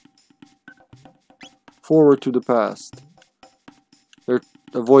 Forward to the past. They're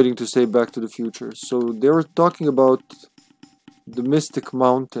avoiding to say back to the future. So they were talking about the Mystic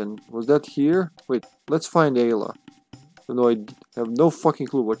Mountain. Was that here? Wait, let's find Ayla. I have no fucking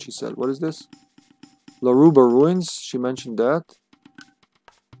clue what she said. What is this? Laruba Ruins? She mentioned that.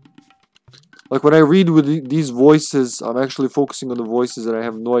 Like when I read with these voices, I'm actually focusing on the voices and I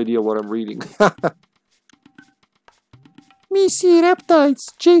have no idea what I'm reading. Me see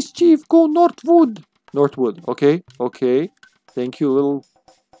reptiles. Chase chief, go northwood. Northwood. Okay, okay. Thank you, little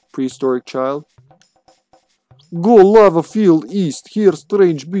prehistoric child. Go lava field east. Here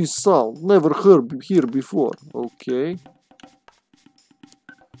strange beast sound. Never heard here before. Okay.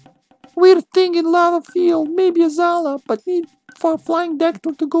 Weird thing in lava field. Maybe a Zala, but need for flying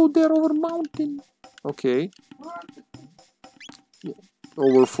dactyl to go there over mountain. Okay. Yeah.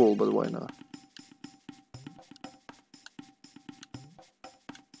 Oh, we're full, but why not?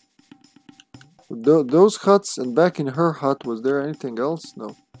 Those huts, and back in her hut, was there anything else?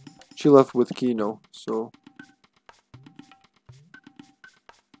 No. She left with Kino, so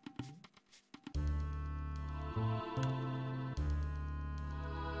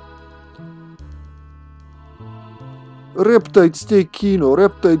Reptiles take Kino.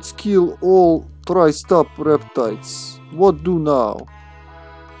 Reptiles kill all. Try stop reptiles. What do now?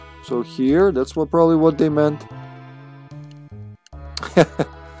 So here, that's probably what they meant.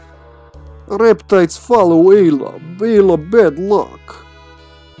 Reptiles follow Ayla. Ayla bad luck.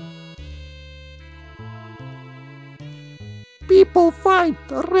 People fight.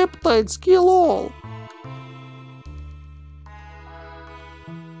 Reptiles kill all.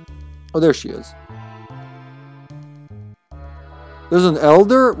 Oh, there she is. There's an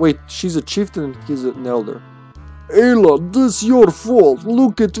elder? Wait, she's a chieftain and he's an elder. Ayla, this your fault.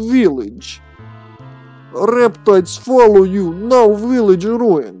 Look at village. Reptiles follow you. Now village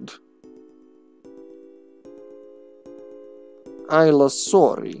ruined. Ayla,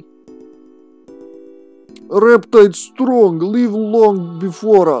 sorry. Reptiles strong, live long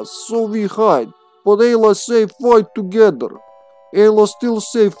before us, so we hide. But Ayla say fight together. Ayla still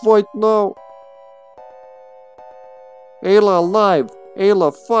say fight now. Ayla alive.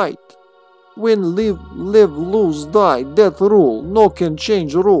 Ayla fight. Win, live, lose, die. Death rule. No can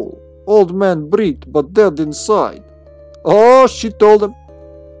change rule. Old man breathe, but dead inside. Oh, she told him.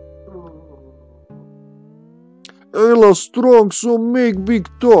 Ayla strong, so make big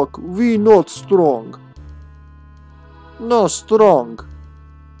talk. We not strong. No strong.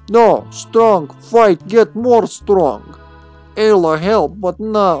 No strong. Fight, get more strong. Ayla help, but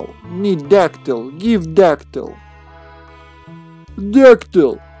now need dactyl. Give dactyl.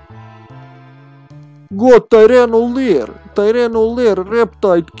 Dactyl. Go Tyranno lair,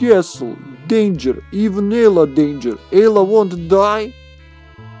 reptile castle. Danger, even Ayla danger. Ayla won't die?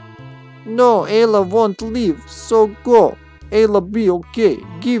 No, Ayla won't live, so go. Ayla be okay.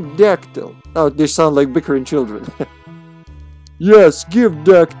 Give dactyl. Oh, they sound like bickering children. Yes, give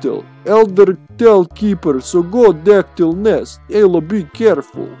dactyl. Elder tell keeper, so go dactyl nest. Ayla be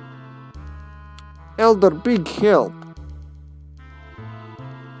careful. Elder big help.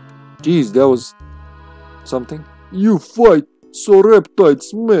 Jeez, that was something. You fight, so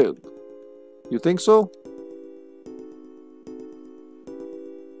reptiles mad. You think so?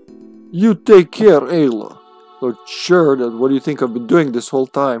 You take care, Ayla. Look, sure, what do you think I've been doing this whole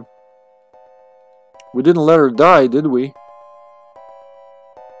time? We didn't let her die, did we?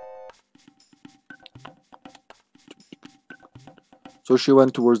 So she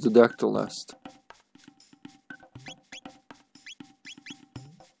went towards the dactyl nest.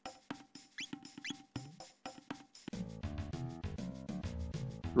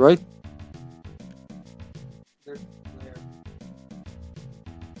 Right?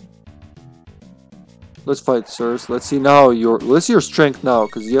 Let's fight, sirs. Let's see now let's see your strength now,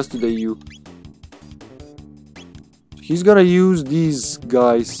 because yesterday you... He's gonna use these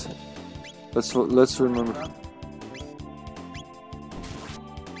guys. Let's remember.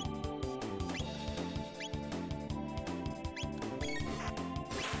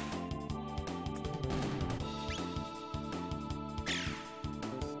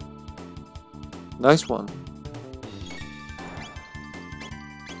 Nice one.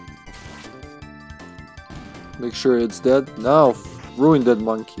 Make sure it's dead. Now, ruin that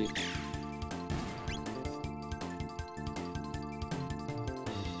monkey.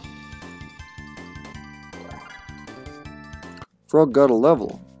 Frog got a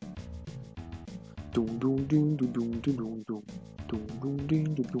level.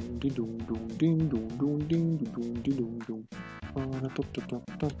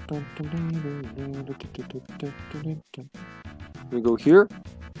 We go here?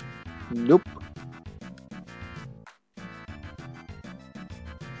 Nope.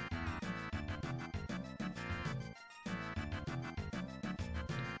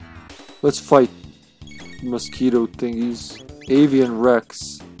 Let's fight mosquito thingies. Avian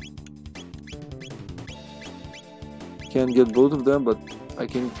Rex. Can't get both of them, but I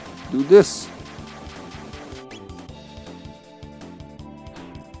can do this.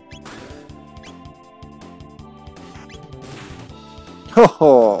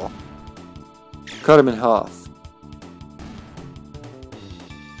 Ho! Cut him in half.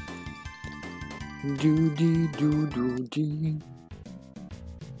 Doo-dee doo-doo-dee.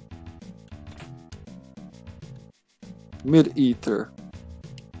 Mid-ether.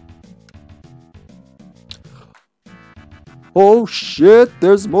 Oh shit,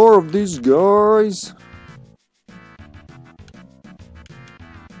 there's more of these guys.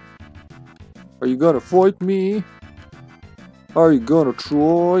 Are you gonna fight me? Are you gonna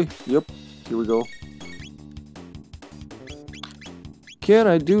try? Yep, here we go. Can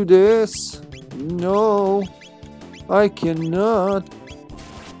I do this? No, I cannot.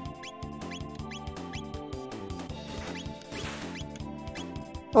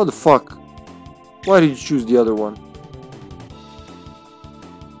 Oh, the fuck? Why did you choose the other one?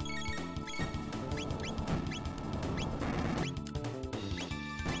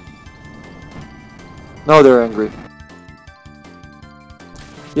 Now they're angry.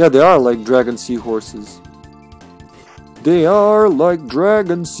 Yeah, they are like dragon seahorses. They are like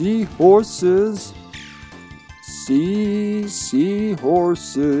dragon seahorses.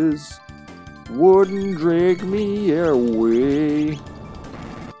 Seahorses wouldn't drag me away.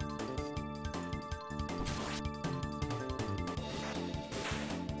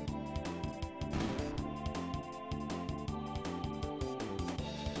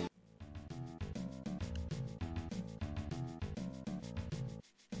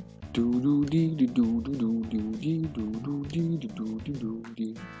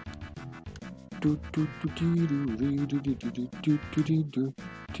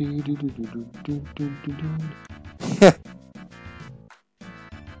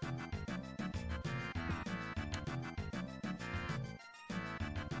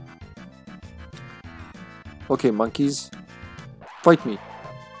 Okay, monkeys, fight me.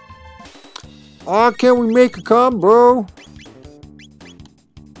 Ah, can we make a combo?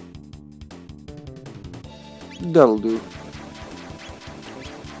 That'll do.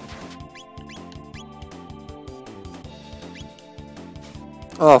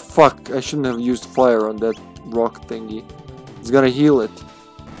 Oh fuck, I shouldn't have used fire on that rock thingy. It's gonna heal it.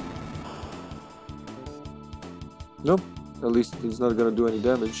 Nope, at least it's not gonna do any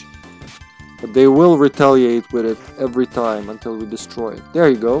damage. But they will retaliate with it every time until we destroy it. There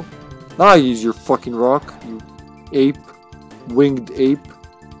you go. Now use your fucking rock, you ape. Winged ape.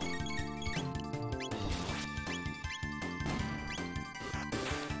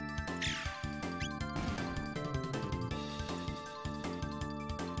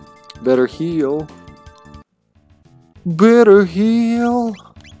 Better heal. Better heal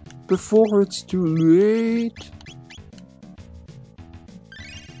before it's too late.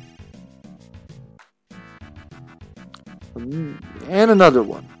 And another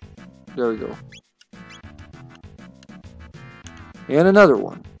one. There we go. And another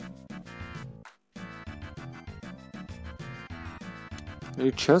one.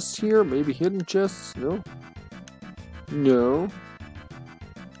 Any chests here? Maybe hidden chests? No? No.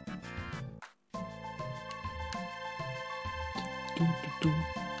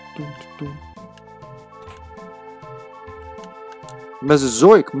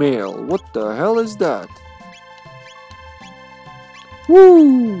 Mesozoic male. What the hell is that?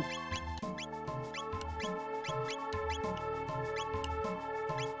 Woo!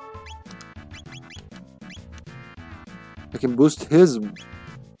 I can boost his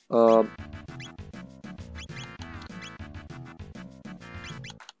I'll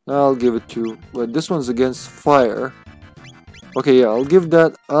give it to, but this one's against fire. Okay, yeah, I'll give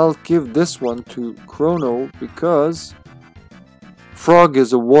this one to Chrono because Frog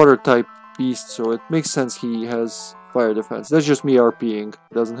is a water type beast, so it makes sense he has fire defense. That's just me RPing.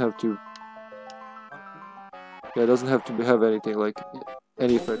 Doesn't have to. Yeah, it doesn't have to have anything like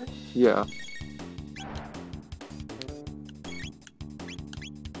any effect. Yeah.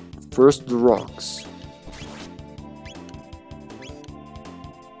 First the rocks.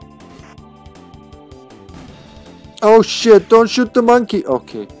 Oh shit, don't shoot the monkey!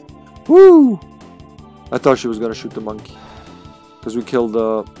 Okay. Woo! I thought she was gonna shoot the monkey. Because we killed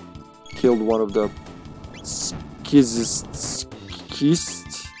one of the skist.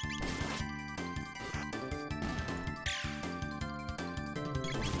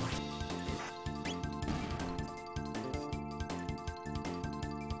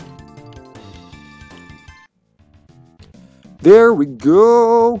 There we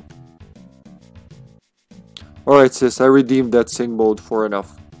go! Alright sis, I redeemed that sing mode for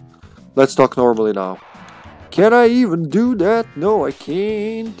enough. Let's talk normally now. Can I even do that? No, I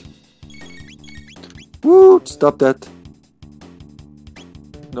can't. Woo! Stop that.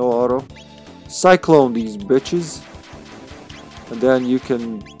 No auto. Cyclone these bitches. And then you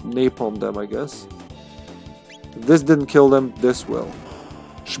can napalm them, I guess. If this didn't kill them, this will.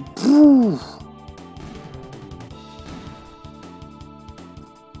 Shpoof!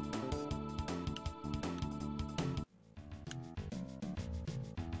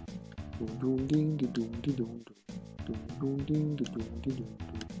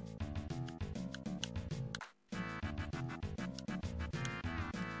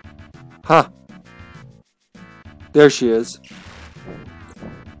 Ha! There she is.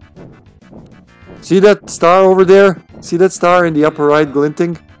 See that star over there? See that star in the upper right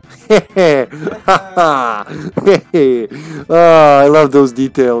glinting? Ah, I love those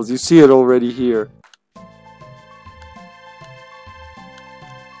details. You see it already here.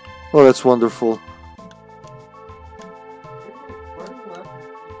 Oh, that's wonderful. Why are you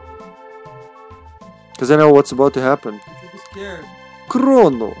laughing? Because I know what's about to happen. You should be scared.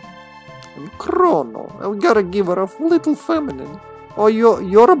 Chrono. And Chrono. We gotta give her a little feminine. Oh,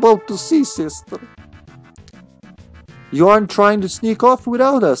 you're about to see, sister. You aren't trying to sneak off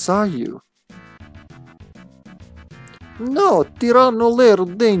without us, are you? No, Tyranno Lair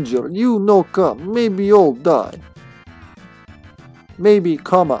danger. You no come. Maybe all die. Maybe,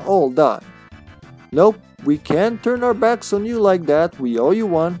 comma, all die. Nope, we can't turn our backs on you like that. We owe you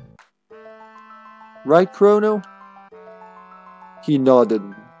one. Right, Chrono? He nodded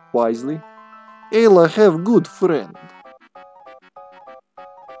wisely. Ayla have good friend.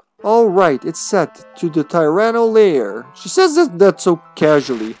 Alright, it's set to the Tyranno Lair. She says that so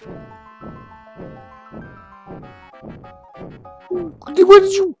casually. Where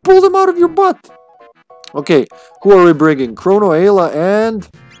did you pull them out of your butt? Okay, who are we bringing? Chrono, Ayla, and...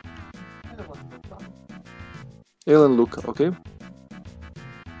 Ayla and Luca, okay.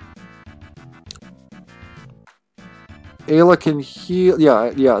 Ayla can heal...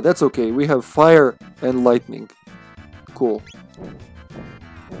 Yeah, that's okay. We have fire and lightning. Cool.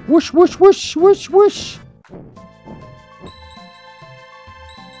 Whoosh, whoosh, whoosh, whoosh, whoosh.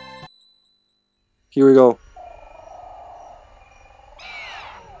 Here we go.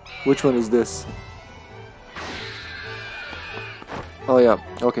 Which one is this? Oh yeah,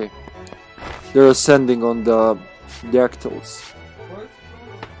 okay. They're ascending on the dactyls.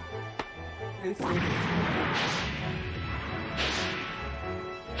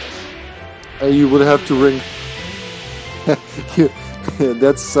 You would have to ring.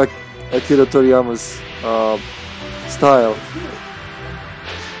 That's Akira Toriyama's style.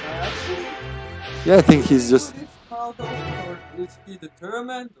 Yeah, I think he's just... Is he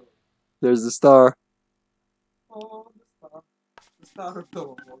determined? There's the star. Oh, the star of the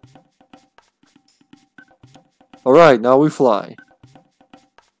world. Alright, now we fly.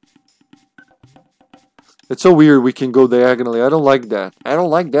 It's so weird we can go diagonally. I don't like that. I don't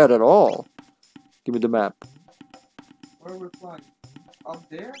like that at all. Give me the map. Where are we flying? Up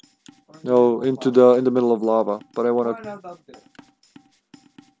there? No, in the middle of lava. But I wanna... Why not up there?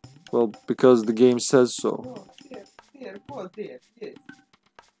 Well, because the game says so. Oh, there, go there, yes.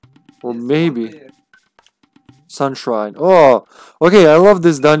 Or Yes, maybe... go there. Sunshine. Oh, okay, I love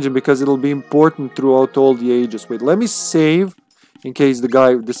this dungeon because it'll be important throughout all the ages. Wait, let me save in case the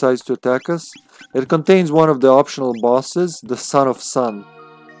guy decides to attack us. It contains one of the optional bosses, the Son of Sun.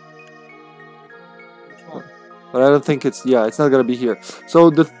 Which one? But I don't think it's... Yeah, it's not gonna be here. So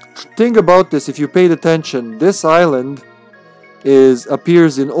the thing about this, if you paid attention, this island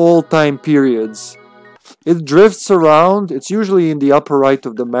appears in all time periods. It drifts around. It's usually in the upper right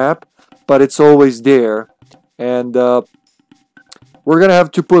of the map, but it's always there. And we're gonna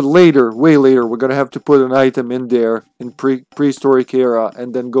have to put later, way later, we're gonna have to put an item in there in prehistoric era,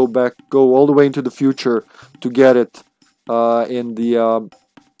 and then go all the way into the future to get it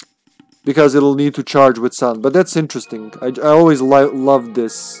because it'll need to charge with sun. But that's interesting. I always loved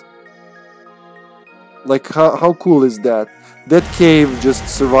this. Like, how cool is that? That cave just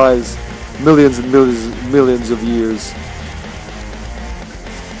survives millions and millions of years.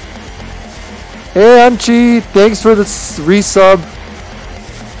 Hey Anchi, thanks for the resub.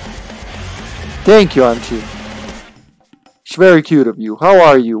 Thank you, Anchi. It's very cute of you. How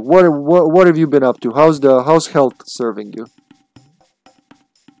are you? What have you been up to? How's health serving you?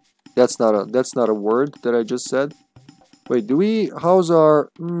 That's not a word that I just said. Wait, how's our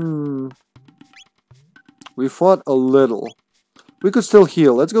we fought a little. We could still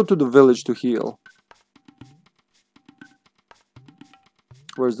heal. Let's go to the village to heal.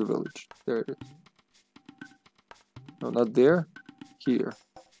 Where's the village? There it is. No, not there. Here.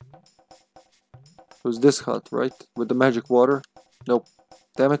 It was this hut, right? With the magic water? Nope.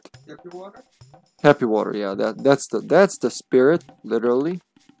 Damn it. Happy water? Happy water, yeah. That's the spirit, literally.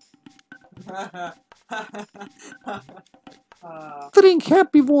 Drink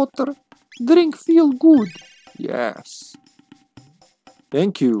happy water. Drink feel good. Yes.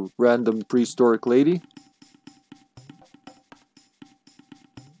 Thank you, random prehistoric lady.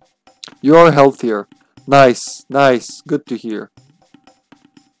 You're healthier. Nice, nice. Good to hear.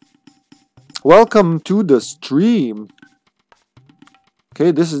 Welcome to the stream.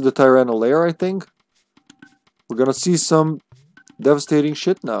 Okay, this is the Tyranno Lair, I think. We're gonna see some devastating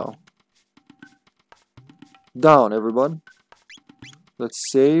shit now. Down, everyone.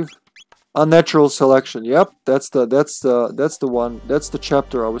 Let's save. Unnatural selection. Yep, that's the one. That's the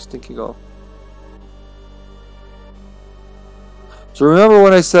chapter I was thinking of. So remember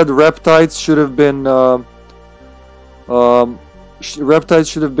when I said reptiles should have been reptiles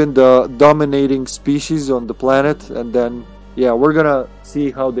should have been the dominating species on the planet, and then yeah, we're gonna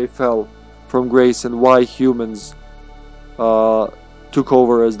see how they fell from grace and why humans took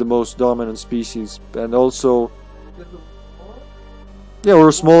over as the most dominant species. And also, yeah, we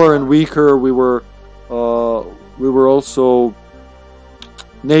were smaller and weaker. We were also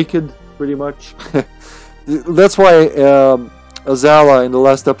naked, pretty much. That's why Azala in the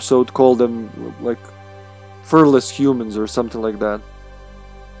last episode called them like furless humans or something like that.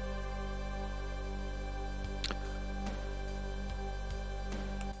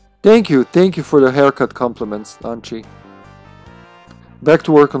 Thank you for the haircut compliments, Anchi. Back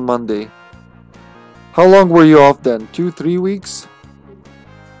to work on Monday. How long were you off then? 2-3 weeks?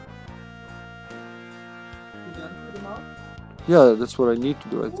 Yeah, that's what I need to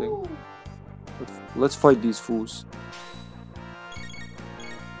do, I think. Let's fight these fools.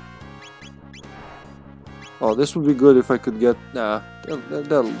 Oh, this would be good if I could get... Nah,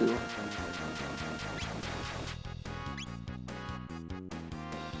 that'll do.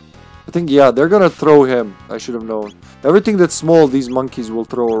 I think, yeah, they're gonna throw him. I should have known. Everything that's small, these monkeys will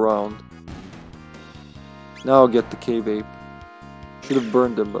throw around. Now I'll get the cave ape. Should have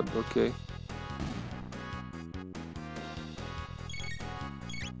burned them, but okay.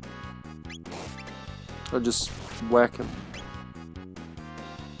 I'll just whack him.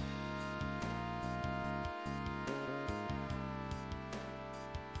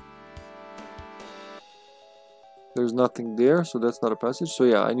 There's nothing there, so that's not a passage. So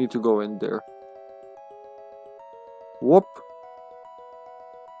yeah, I need to go in there. Whoop.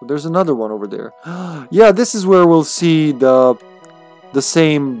 There's another one over there. Yeah, this is where we'll see the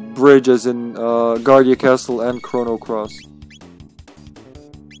same bridge as in Guardia Castle and Chrono Cross.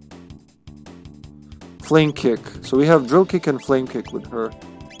 Flame Kick. So we have Drill Kick and Flame Kick with her.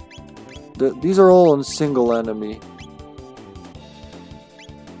 These are all on single enemy.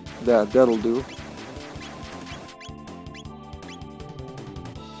 That'll do.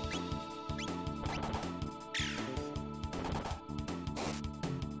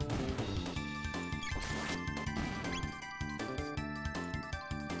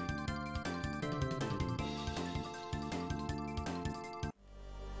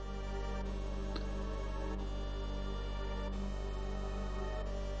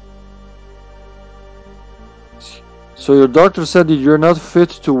 So your doctor said that you're not fit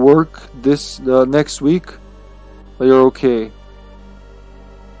to work this next week, but you're okay.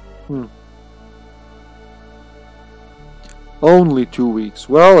 Only 2 weeks.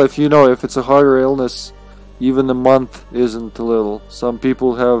 Well, if you know, if it's a harder illness, even a month isn't a little. Some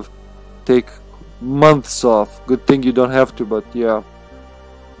people take months off. Good thing you don't have to, but yeah.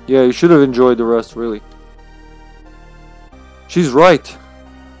 Yeah, you should have enjoyed the rest, really. She's right.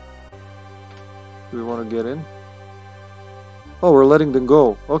 Do we want to get in? Oh, we're letting them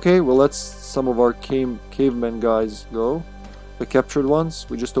go. Okay, well, let's some of our caveman guys go. The captured ones.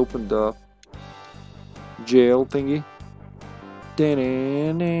 We just opened the jail thingy.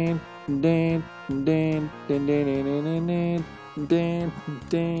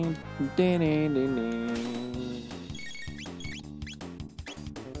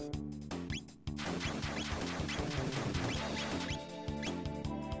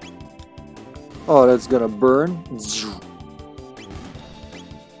 Oh, that's gonna burn.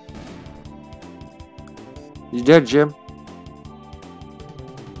 You dead, Jim?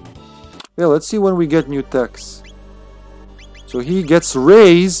 Yeah, let's see when we get new techs. So he gets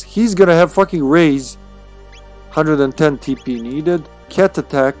raise. He's gonna have fucking raise. 110 TP needed. Cat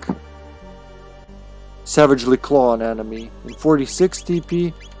attack. Savagely claw an enemy. In 46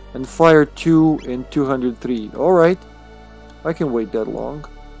 TP. And fire 2 in 203. Alright. I can wait that long.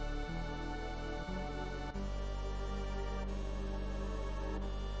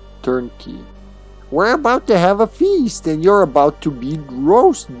 Turnkey. We're about to have a feast, and you're about to be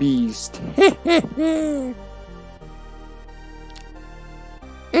roast beast.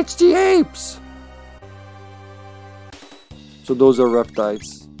 It's the apes. So those are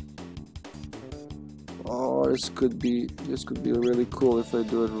reptiles. Oh, this could be really cool if I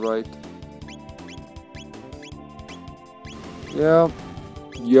do it right. Yeah.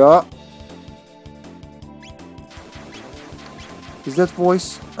 Yeah. Is that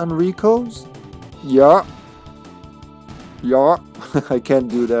voice Enrico's? Yeah. Yeah. I can't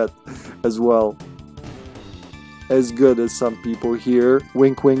do that as well. As good as some people here.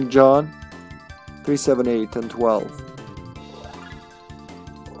 Wink wink, John. 3, 7, 8, and 12.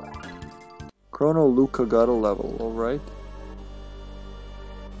 Chrono Luca got a level, alright.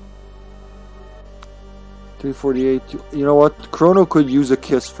 348. You know what? Chrono could use a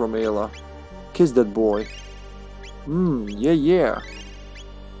kiss from Ayla. Kiss that boy. Yeah, yeah.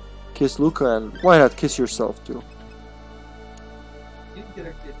 Kiss Luca and why not kiss yourself too? You get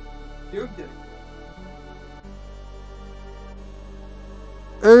a kid. You get a kid.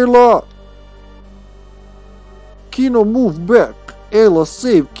 Ayla! Kino, move back. Ayla,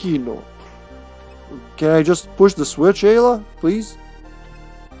 save Kino. Can I just push the switch, Ayla? Please?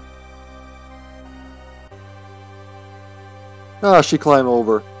 Ah, she climbed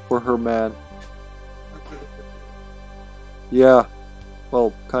over for her man. Yeah.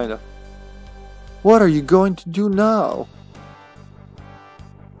 Well, kinda. What are you going to do now?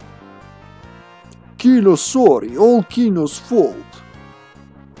 Kino, sorry. All Kino's fault.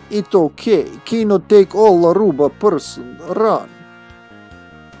 It's okay. Kino take all Aruba person. Run.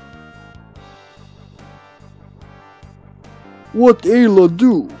 What Ayla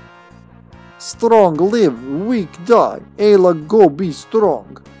do? Strong live, weak die. Ayla go be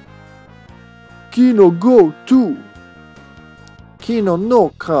strong. Kino go too. Kino no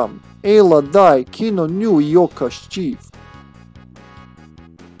come. Ayla die. Kino new Yoka's chief.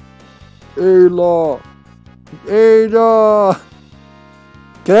 Ayla. Ayla.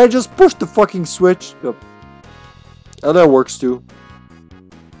 Can I just push the fucking switch? Yep. Oh, that works too.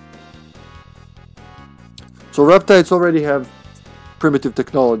 So reptiles already have primitive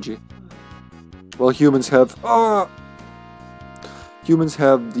technology. Well, humans have... humans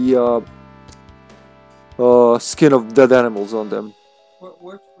have the skin of dead animals on them.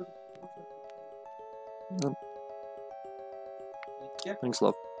 Thanks,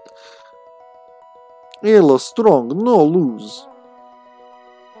 love. Ayla strong, no lose.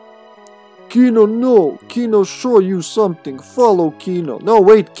 Kino, no. Kino show you something. Follow Kino. No,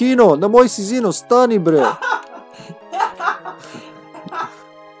 wait, Kino. Nemoj si zino, stani bre.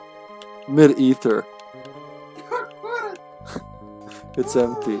 Mid-ether. It's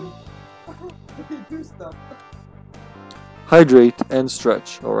empty. Hydrate and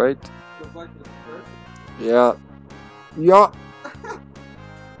stretch, alright? Yeah. Yeah.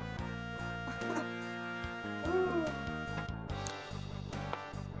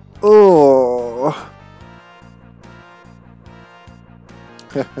 Oh.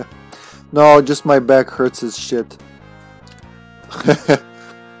 No, just my back hurts as shit.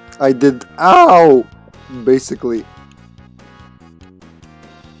 I did ow basically.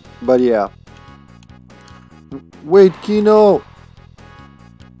 But yeah. Wait, Kino.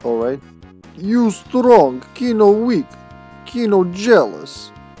 Alright. You strong, Kino weak. Kino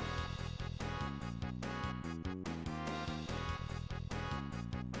jealous.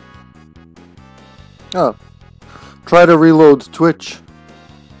 Ah, try to reload Twitch.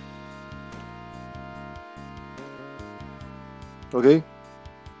 Okay,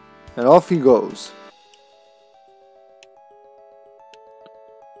 and off he goes.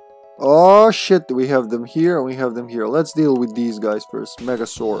 Oh shit, we have them here and we have them here. Let's deal with these guys first.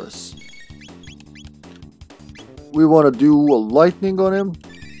 Megasaurus. We want to do a lightning on him.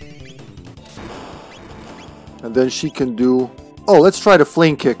 And then she can do... Oh, let's try the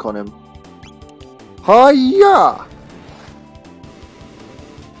flame kick on him. Hiya!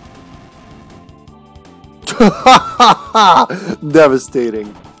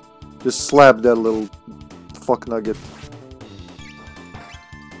 Devastating. Just slap that little fuck nugget.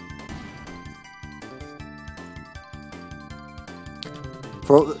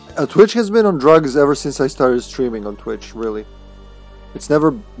 Twitch has been on drugs ever since I started streaming on Twitch, really. It's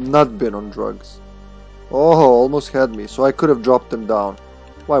never not been on drugs. Oh, almost had me, so I could have dropped them down.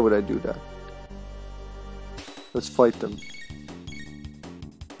 Why would I do that? Let's fight them.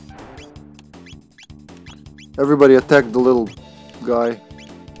 Everybody attack the little guy.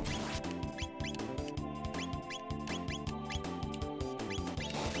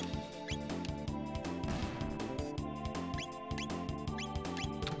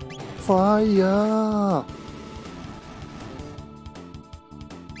 Fire!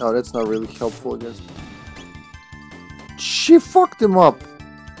 Oh, that's not really helpful against me. She fucked him up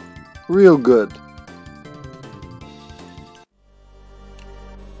real good.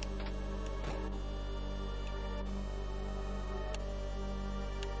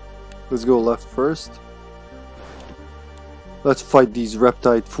 Let's go left first. Let's fight these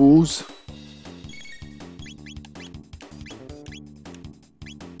reptile fools.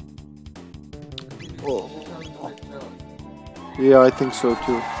 Oh. Yeah, I think so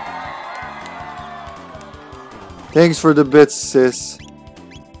too. Thanks for the bits, sis.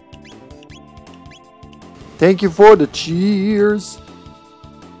 Thank you for the cheers.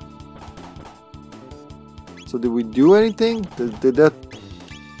 So did we do anything? Did that...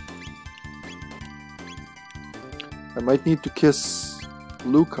 I might need to kiss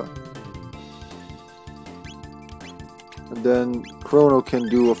Luca. then Chrono can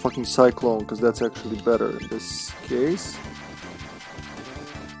do a fucking cyclone, because that's actually better in this case.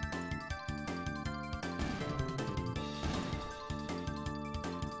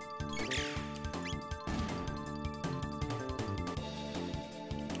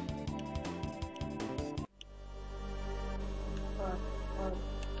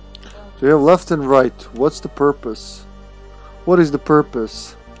 So you have left and right. What's the purpose? What is the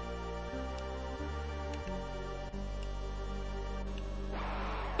purpose?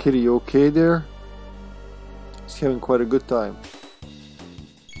 Kitty, you okay there? He's having quite a good time.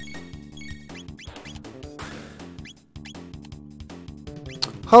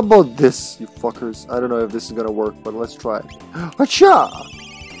 How about this, you fuckers? I don't know if this is gonna work, but let's try it. Achha!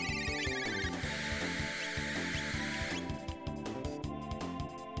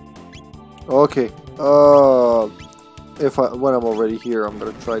 Okay. When I'm already here, I'm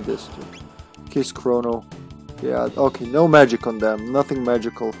gonna try this too. Kiss Chrono. Yeah, okay, no magic on them. Nothing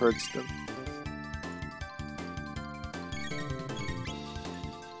magical hurts them.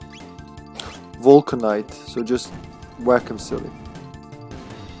 Vulcanite, so just whack him silly.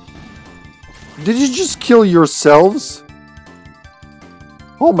 Did you just kill yourselves?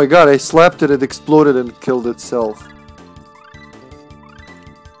 Oh my god, I slapped it, it exploded and killed itself.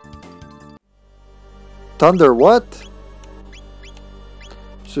 Thunder, what?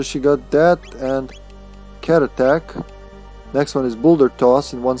 So she got that and Cat Attack. Next one is Boulder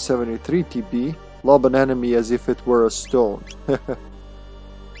Toss in 173 TP. Lob an enemy as if it were a stone.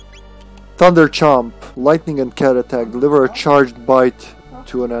 Thunder Chomp, Lightning and Cat Attack. Deliver a charged bite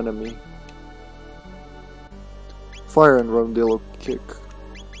to an enemy. Fire and Rondillo Kick.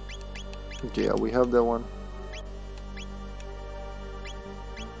 Okay, yeah, we have that one.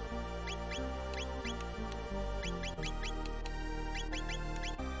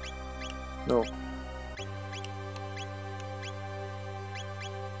 No.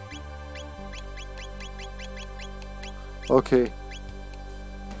 Okay.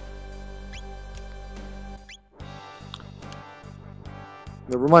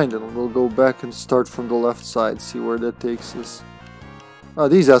 Never mind then, we'll go back and start from the left side, see where that takes us. Ah,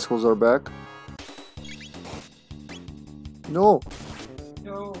 these assholes are back. No!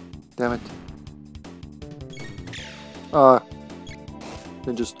 No. Damn it. Ah.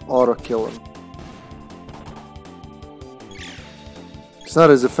 Then just auto-kill him. It's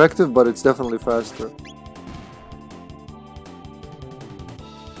not as effective, but it's definitely faster.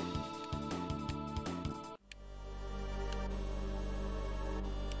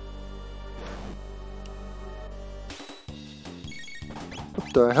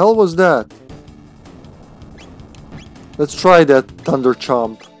 What the hell was that? Let's try that Thunder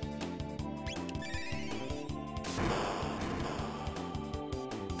Chomp.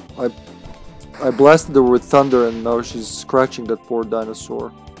 I blasted her with thunder and now she's scratching that poor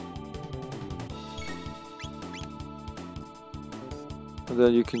dinosaur. And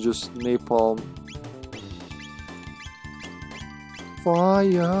then you can just napalm.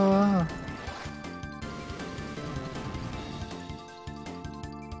 Fire!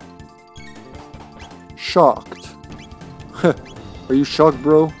 Shocked. Are you shocked,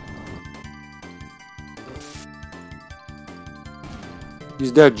 bro?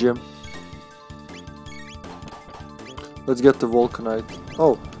 He's dead, Jim. Let's get the Vulcanite.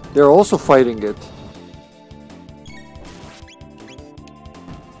 Oh, they're also fighting it.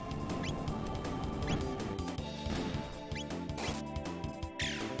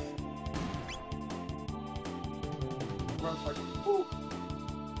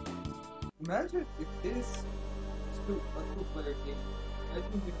 Imagine if this is a two-player game.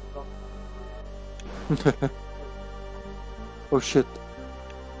 Imagine if it's Oh shit.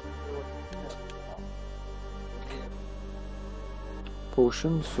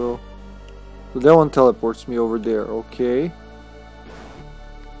 Potion, so that one teleports me over there, okay.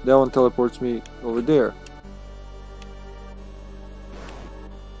 That one teleports me over there.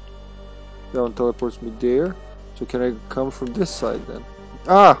 That one teleports me there. So can I come from this side then?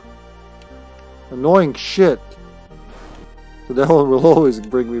 Ah! Annoying shit. So that one will always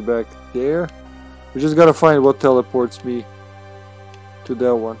bring me back there. We just gotta find what teleports me to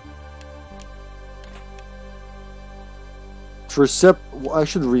that one. I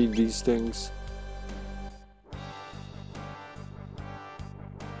should read these things.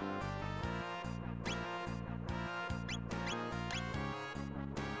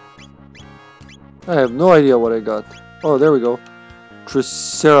 I have no idea what I got. Oh, there we go.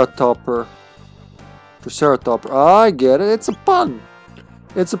 Triceratopper. Triceratopper. I get it. It's a pun.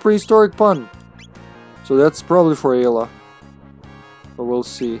 It's a prehistoric pun. So that's probably for Ayla. But we'll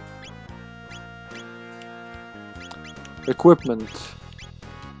see. Equipment.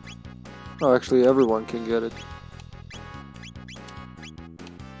 Oh, actually everyone can get it.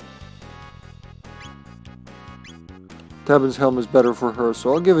 Tabin's helm is better for her,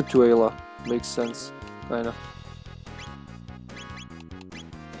 so I'll give it to Ayla. Makes sense, kinda.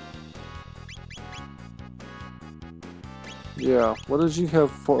 Yeah, what does she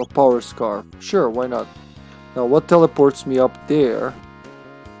have for a power scarf? Sure, why not? Now, what teleports me up there?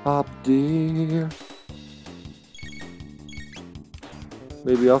 Up there.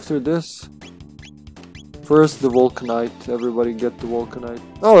 Maybe after this? First, the Vulcanite. Everybody get the Vulcanite.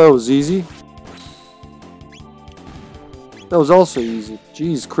 Oh, that was easy. That was also easy.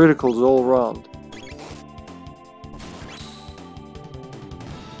 Jeez, criticals all around.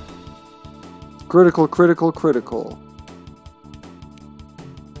 Critical, critical, critical.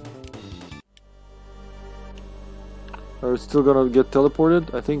 Are we still gonna get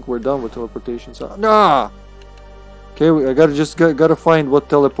teleported? I think we're done with teleportation. So nah. Okay, I gotta find what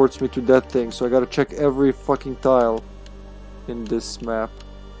teleports me to that thing. So I gotta check every fucking tile in this map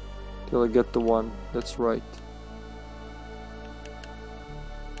till I get the one that's right.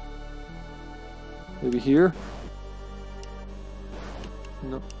 Maybe here?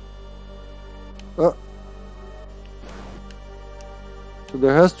 No. Oh. So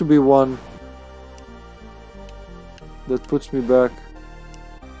there has to be one that puts me back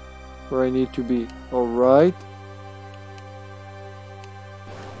where I need to be. Alright.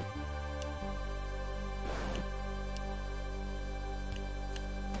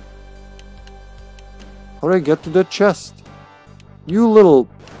 How do I get to that chest? You little...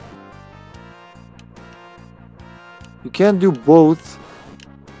 You can't do both.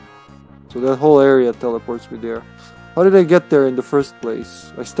 So that whole area teleports me there. How did I get there in the first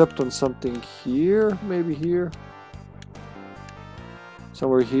place? I stepped on something here? Maybe here?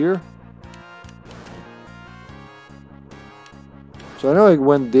 Somewhere here? So I know I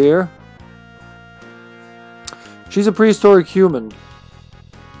went there. She's a prehistoric human.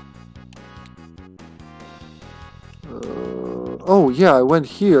 Oh yeah, I went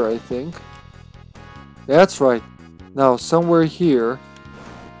here, I think. That's right. Now somewhere here.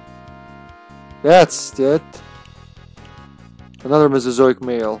 That's it. Another Mesozoic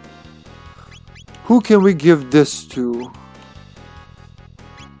male. Who can we give this to?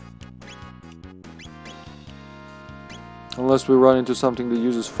 Unless we run into something that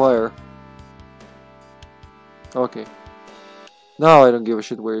uses fire. Okay. Now I don't give a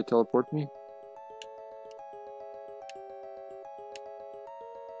shit where you teleport me.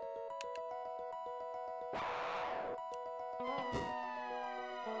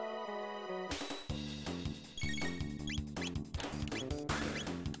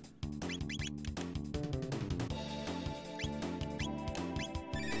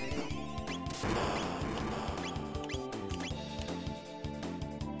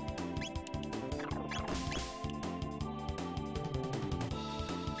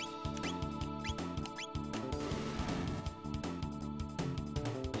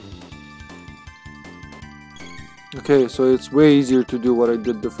 Okay, so it's way easier to do what I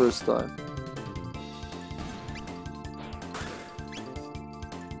did the first time.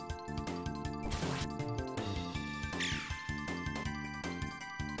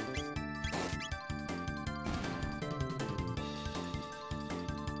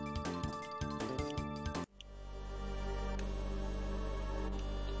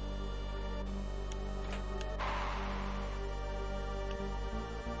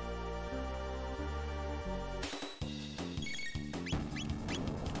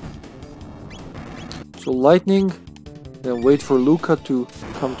 So lightning, then wait for Luca to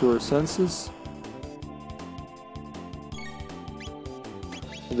come to her senses.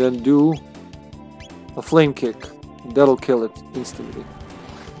 And then do a flame kick. That'll kill it instantly.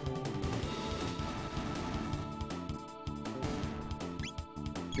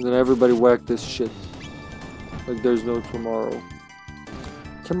 And then everybody whack this shit. Like there's no tomorrow.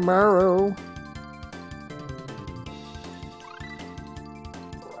 Tomorrow!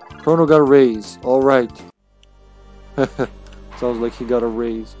 Chrono got a raise. Alright. Sounds like he got a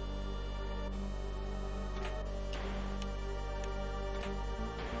raise.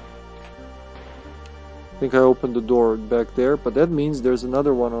 I think I opened the door back there, but that means there's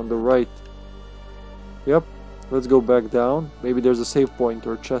another one on the right. Yep. Let's go back down. Maybe there's a save point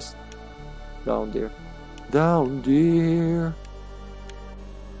or chest down there. Down there.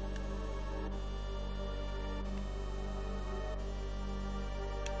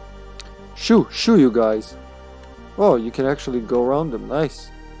 Shoo, shoo you guys. Oh, you can actually go around them.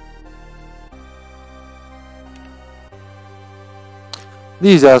 Nice.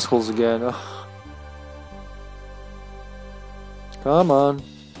 These assholes again. Ugh. Come on.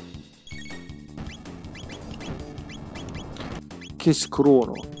 Kiss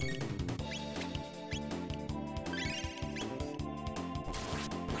Chrono.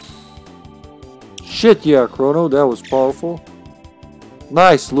 Shit, yeah, Chrono, that was powerful.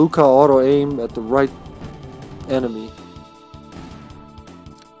 Nice, Luca auto-aim at the right enemy.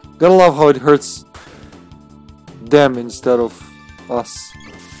 Gotta love how it hurts them instead of us.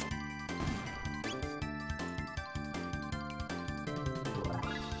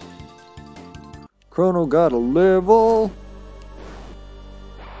 Chrono got a level.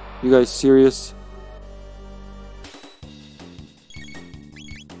 You guys serious?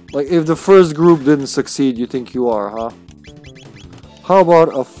 Like, if the first group didn't succeed, you think you are, huh? How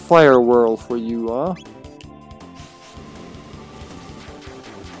about a fire whirl for you, huh?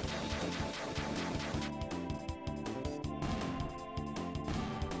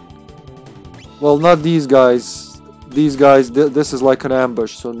 Well, not these guys. These guys, this is like an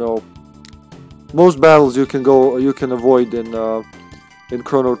ambush, so no. Most battles you can avoid in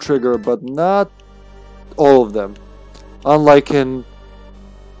Chrono Trigger, but not all of them. Unlike in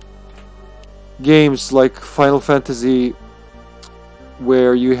games like Final Fantasy,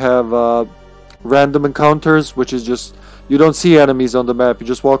 where you have random encounters, which is just, you don't see enemies on the map, you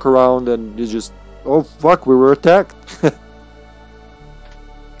just walk around and you just, oh fuck, we were attacked.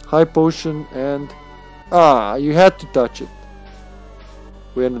 High potion and, you had to touch it.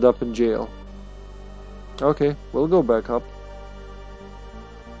 We ended up in jail. Okay, we'll go back up.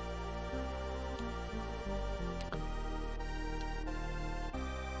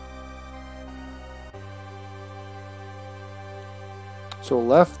 So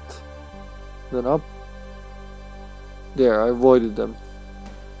left, then up. There, I avoided them.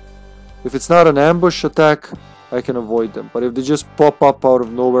 If it's not an ambush attack, I can avoid them. But if they just pop up out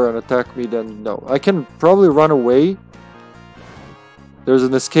of nowhere and attack me, then no. I can probably run away. There's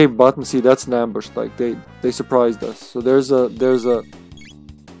an escape button. See, that's an ambush. Like, they surprised us. So there's a...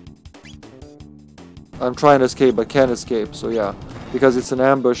 I'm trying to escape, but can't escape. So yeah, because it's an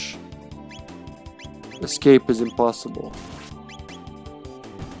ambush, escape is impossible.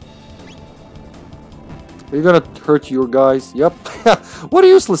 Are you gonna hurt your guys? Yep. What a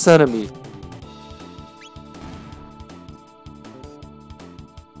useless enemy.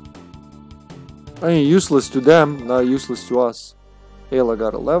 I mean, useless to them, not useless to us. Ayla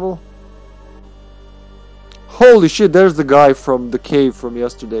got a level. Holy shit, there's the guy from the cave from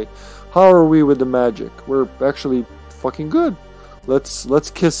yesterday. How are we with the magic? We're actually fucking good. Let's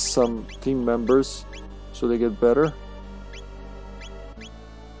kiss some team members so they get better.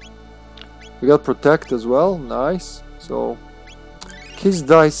 We got protect as well, nice. So kiss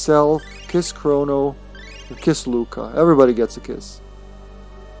thyself, kiss Chrono, and kiss Luca. Everybody gets a kiss.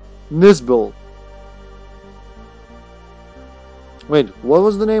 Nisbil. Wait, what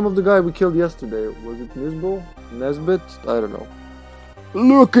was the name of the guy we killed yesterday? Was it Nisbil? Nesbit? I don't know.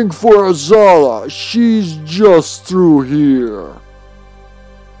 Looking for Azala. She's just through here.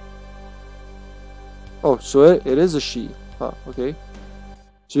 Oh, so it is a she. Huh, okay.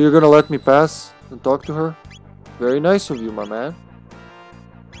 So you're gonna let me pass and talk to her? Very nice of you, my man.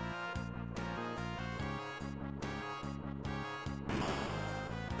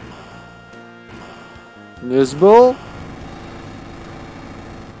 Nisbil?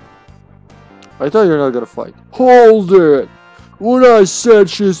 I thought you're not gonna fight. Hold it! When I said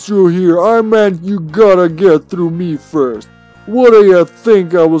she's through here, I meant you gotta get through me first. What do you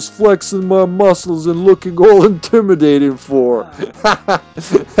think I was flexing my muscles and looking all intimidating for?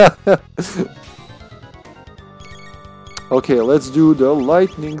 Okay, let's do the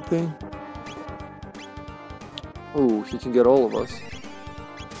lightning thing. Oh, he can get all of us.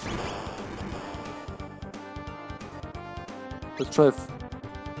 Let's try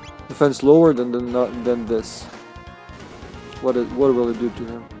defense lower than this. What will it do to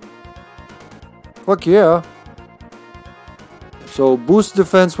him? Fuck yeah! So boost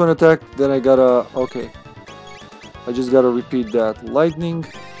defense when attacked, then I gotta... Okay. I just gotta repeat that. Lightning.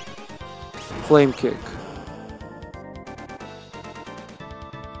 Flame kick.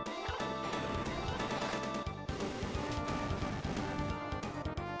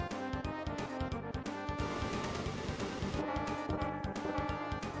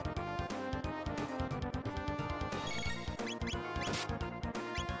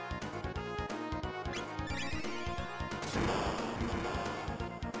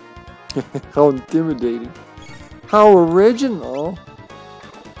 How intimidating. How original.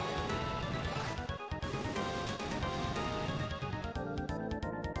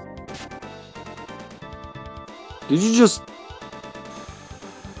 Did you just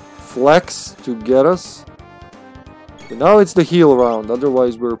flex to get us? Okay, now it's the heal round,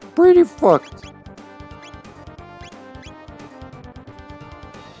 otherwise we're pretty fucked.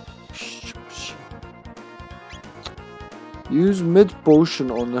 Use mid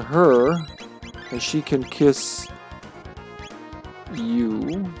potion on her, and she can kiss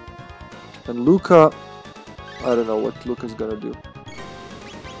you. And Luca, I don't know what Luca's gonna do.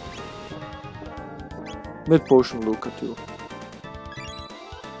 Mid potion Luca too.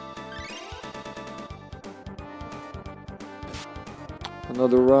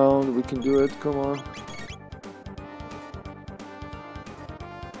 Another round, we can do it, come on.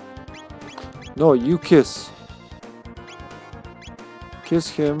 No, you kiss. Kiss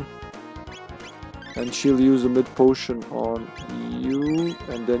him. And she'll use a mid potion on you.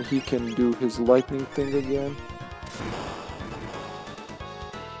 And then he can do his lightning thing again.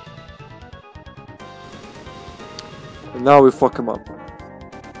 And now we fuck him up.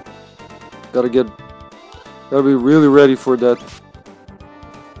 Gotta be really ready for that.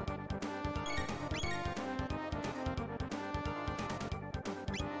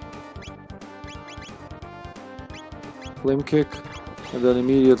 Flame kick, and then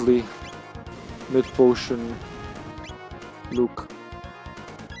immediately mid potion Luke.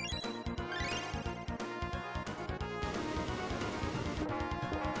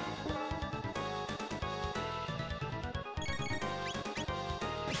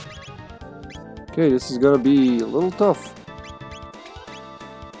 Okay, this is gonna be a little tough.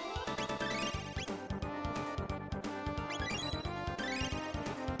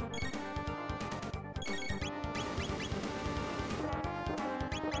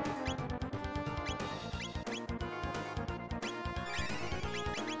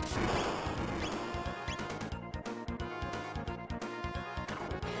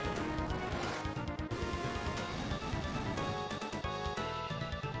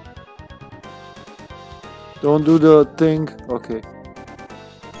 Don't do the thing. Okay.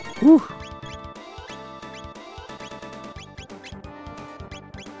 Whew.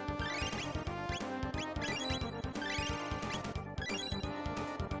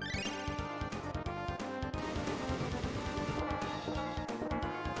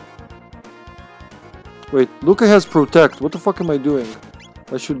 Wait, Luca has protect. What the fuck am I doing?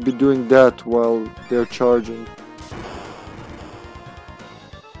 I should be doing that while they're charging.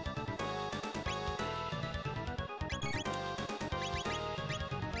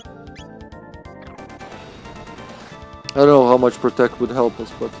 I don't know how much protect would help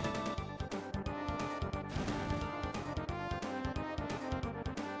us, but...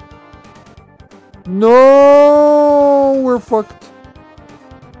 No, we're fucked.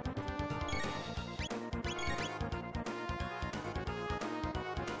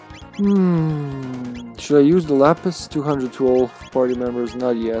 Should I use the lapis? 200 to all party members?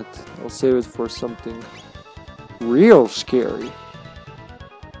 Not yet. I'll save it for something real scary.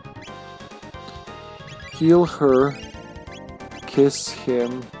 Heal her. Kiss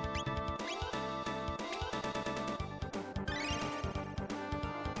him.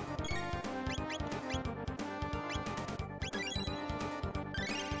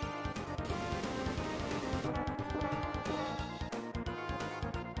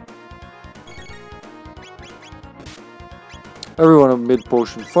 Everyone on mid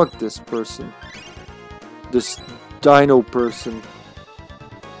potion. Fuck this person. This dino person.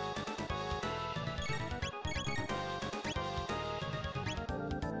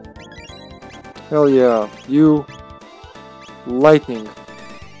 Hell yeah. You. Lightning.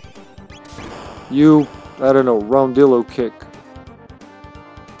 You. I don't know. Roundillo kick.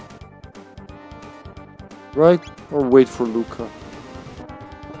 Right? Or wait for Luca.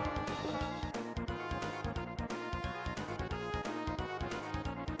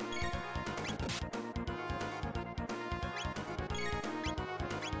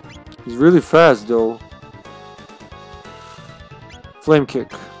 He's really fast though. Flame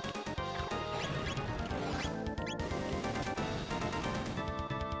kick.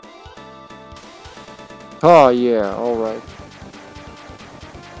 Oh yeah, alright.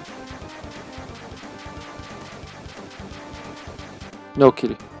 No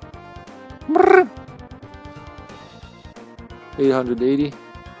kitty. 880.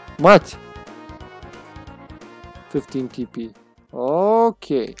 What? 15 TP.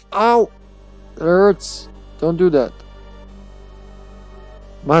 Okay. Ow! That hurts. Don't do that.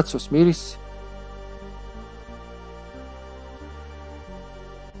 Matzo, smiris.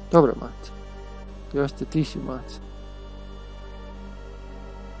 Dobra, Mat. Jeste tiši, Mat.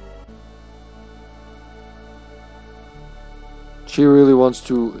 She really wants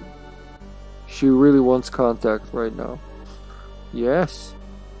to... She really wants contact right now. Yes.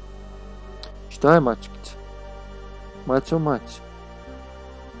 Šta je, mačkić? Not so much.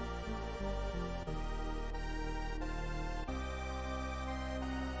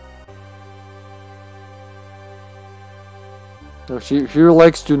 No, she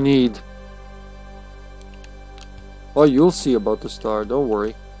likes to need. Oh, you'll see about the star. Don't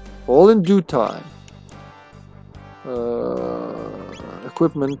worry. All in due time.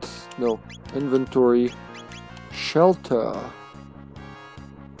 Equipment. No. Inventory. Shelter.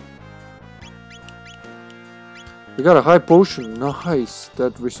 We got a high potion. Nice.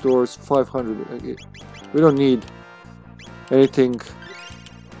 That restores 500. We don't need anything.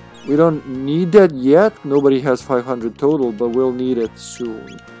 We don't need that yet. Nobody has 500 total, but we'll need it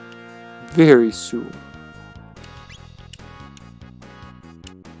soon. Very soon.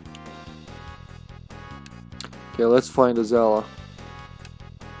 Okay, let's find a Zala.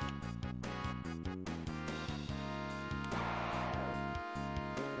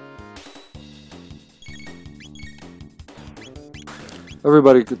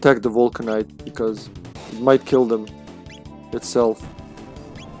 Everybody attack the Vulcanite because it might kill them itself.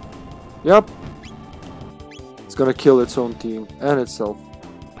 Yep. It's gonna kill its own team and itself.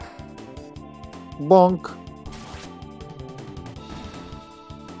 Bonk.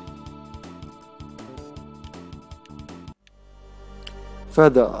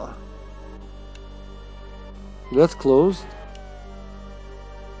 Feather. That's closed.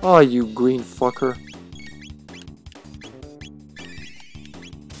 Ah, you green fucker.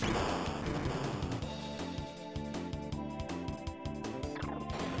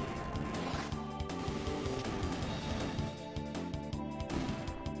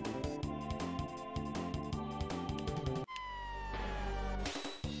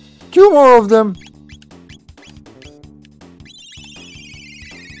 Two more of them.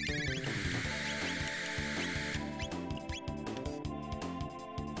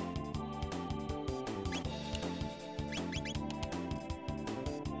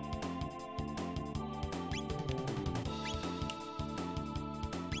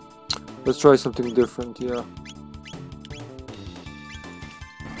 Let's try something different, yeah.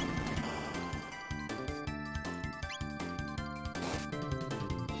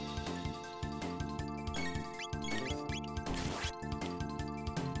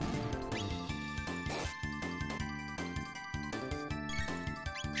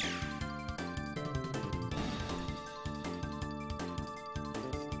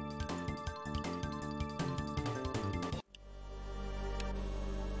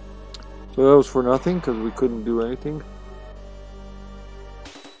 So that was for nothing, because we couldn't do anything.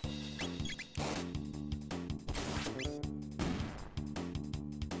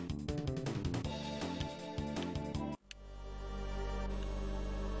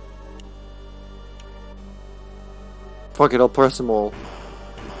 Fuck it, I'll press them all.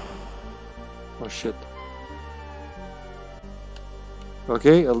 Oh shit.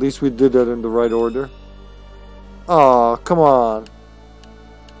 Okay, at least we did that in the right order. Aw, come on.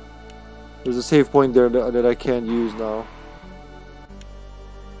 There's a save point there that I can't use now.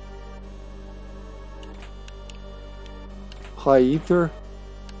 High ether.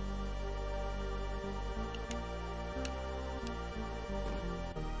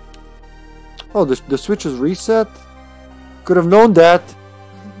 Oh, the switch is reset? Could have known that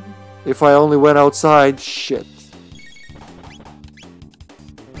if I only went outside. Shit.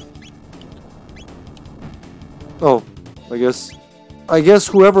 Oh, I guess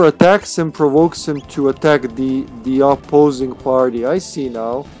whoever attacks him provokes him to attack the opposing party. I see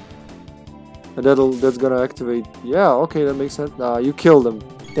now. And that's gonna activate. Yeah, okay, that makes sense. Nah, you killed him.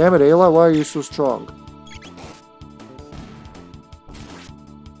 Damn it, Ayla, why are you so strong?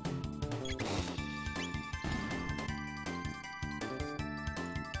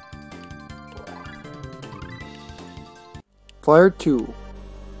 Fire 2.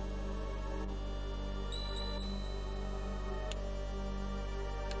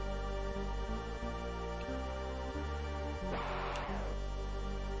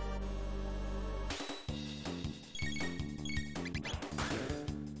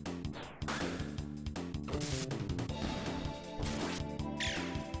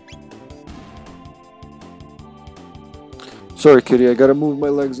 Sorry, kitty, I gotta move my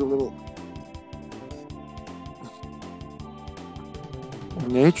legs a little.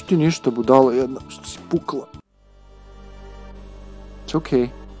 Neću ti ništa, budala jedna, što si pukla. It's okay.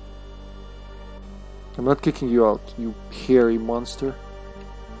 I'm not kicking you out, you hairy monster.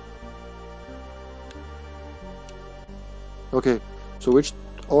 Okay, so which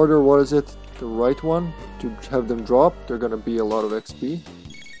order, what is it? The right one? To have them drop, they're gonna be a lot of XP.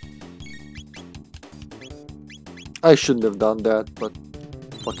 I shouldn't have done that, but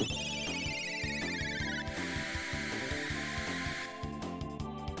fuck it.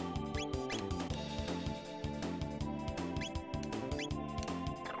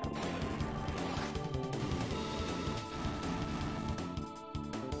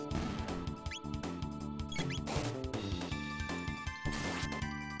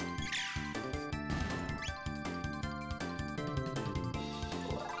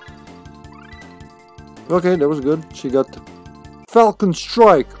 Okay, that was good. She got Falcon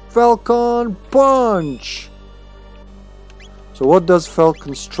Strike, Falcon Punch. So what does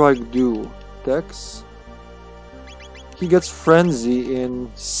Falcon Strike do? Dex. He gets Frenzy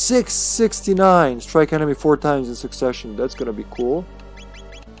in 669. Strike enemy 4 times in succession. That's gonna be cool.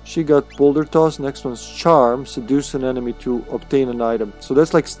 She got Boulder Toss. Next one's Charm. Seduce an enemy to obtain an item. So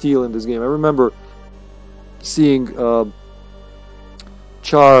that's like steal in this game. I remember seeing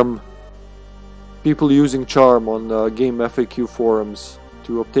Charm. People using Charm on game FAQ forums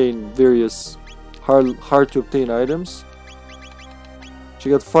to obtain various hard to obtain items. She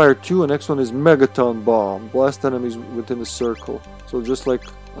got Fire 2, and next one is Megaton Bomb. Blast enemies within a circle. So just like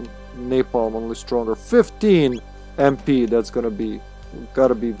Napalm, only stronger. 15 MP, that's gotta be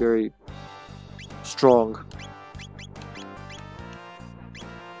very strong.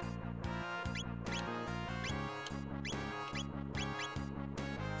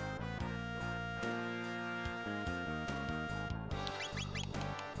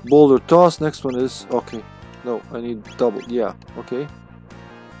 Boulder Toss, next one is... okay. No, I need double. Yeah, okay.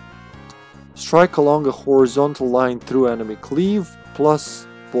 Strike along a horizontal line through enemy. Cleave plus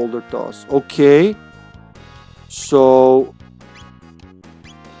Boulder Toss. Okay. So...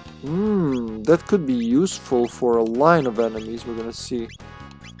 that could be useful for a line of enemies. We're gonna see.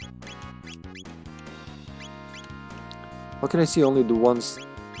 How can I see only the ones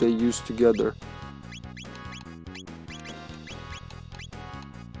they use together?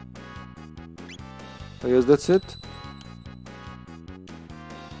 I guess that's it.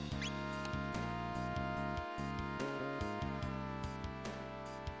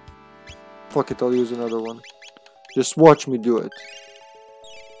 Fuck it, I'll use another one. Just watch me do it.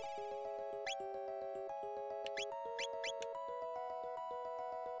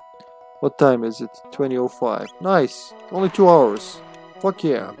 What time is it? 20:05. Nice. Only 2 hours. Fuck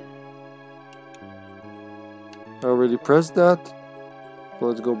yeah. I already pressed that. So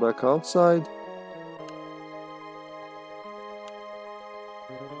let's go back outside.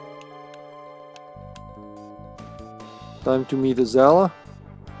 Time to meet Azala.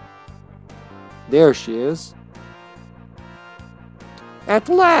 There she is. At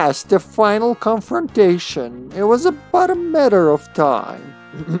last, the final confrontation. It was but a matter of time.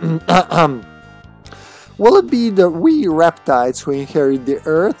 Will it be the we reptiles who inherit the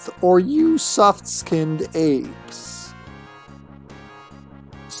earth, or you soft-skinned apes?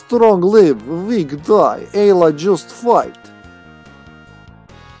 Strong live, weak die. Ayla just fight.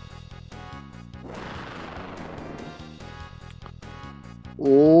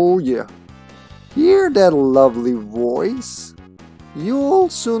 Oh yeah. Hear that lovely voice? You'll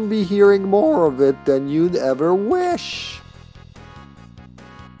soon be hearing more of it than you'd ever wish.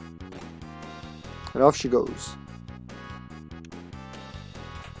 And off she goes.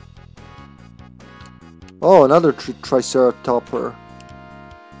 Oh, another Triceratopper.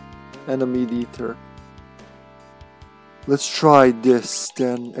 And a Meat Eater. Let's try this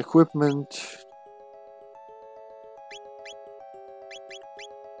then. Equipment.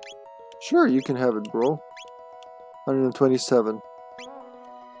 Sure, you can have it, bro. 127.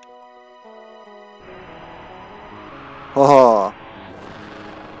 Haha.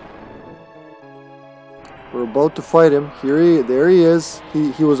 We're about to fight him. There he is.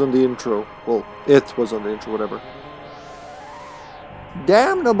 He was on the intro. Well, it was on the intro, whatever.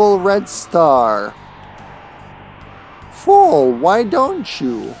 Damnable red star. Fall, why don't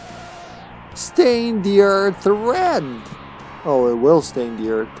you? Stain the earth red. Oh, it will stain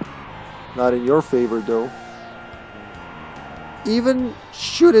the earth. Not in your favor, though. Even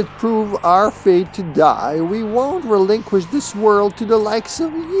should it prove our fate to die, we won't relinquish this world to the likes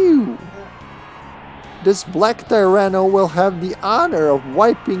of you. This black tyranno will have the honor of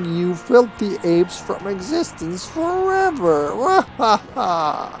wiping you filthy apes from existence forever.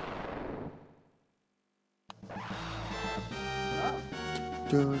 Wahaha!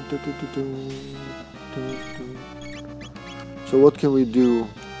 So what can we do?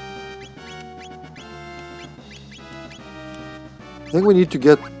 I think we need to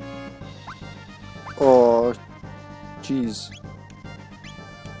get... oh, jeez.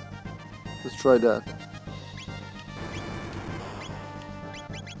 Let's try that.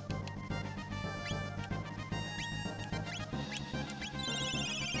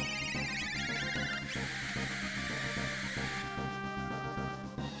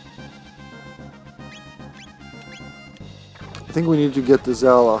 I think we need to get the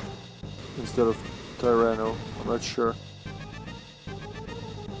Zala instead of Tyranno. I'm not sure.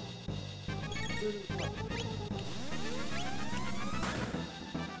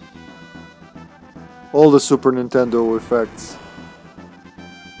 All the Super Nintendo effects.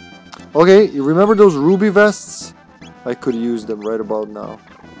 Okay, you remember those ruby vests? I could use them right about now.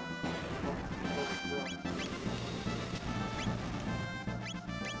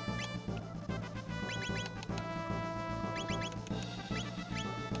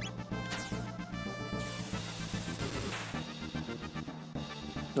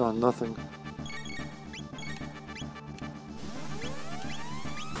 Oh, nothing.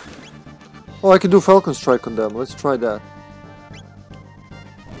 Oh, I can do Falcon Strike on them. Let's try that.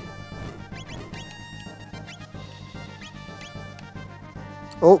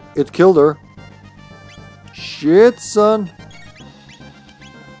 Oh, it killed her. Shit, son.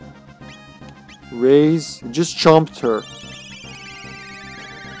 Raise. It just chomped her.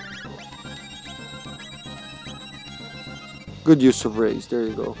 Good use of raise. There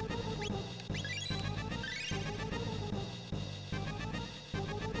you go.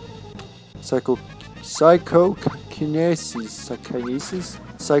 Psychokinesis.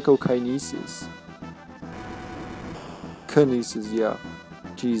 Psychokinesis. Kinesis, yeah.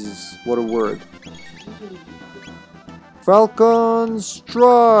 Jesus, what a word. Falcon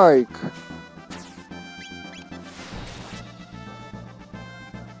Strike!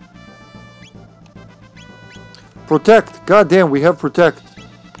 Protect! God damn, we have Protect.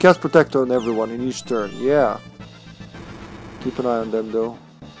 Cast Protect on everyone in each turn, yeah. Keep an eye on them though.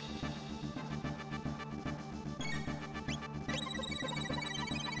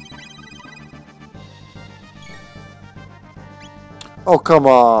 Oh, come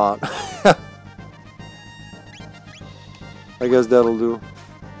on! I guess that'll do.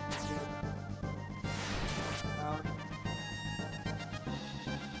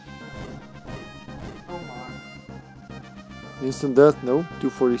 Instant death? No.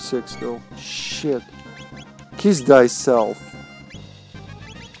 246 though. Shit. Kiss thyself.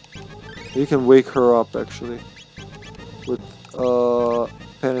 You can wake her up actually. With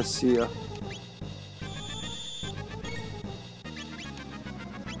Panacea.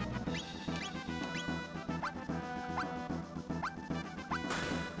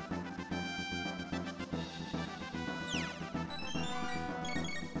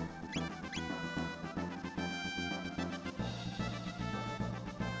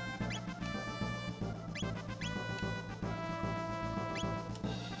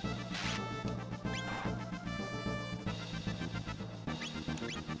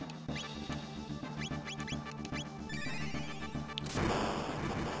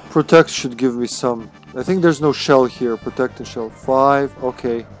 Protect should give me some. I think there's no shell here. Protect and shell. 5.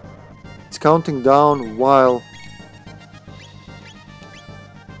 Okay. It's counting down while...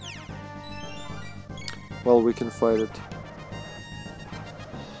 Well, we can fight it.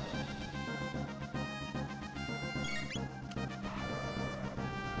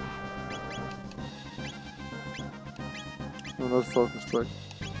 No, not Falcon Strike.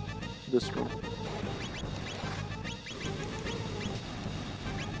 This one.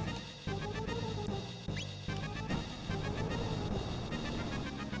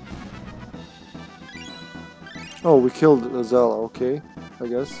 Oh, we killed Azala, okay, I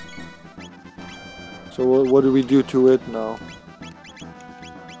guess. So what do we do to it now?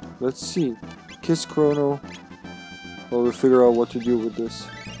 Let's see. Kiss Chrono. Well, we'll figure out what to do with this.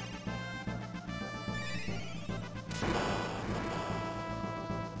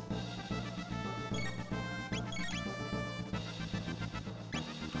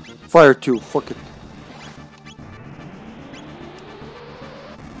 Fire 2, fuck it.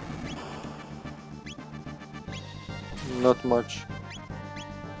 Not much.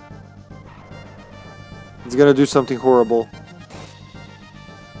 It's gonna do something horrible.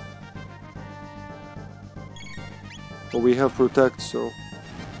 But we have Protect, so...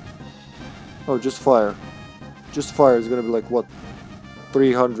 Oh, just fire. Just fire is gonna be like, what?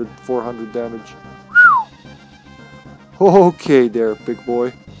 300, 400 damage. Okay there, big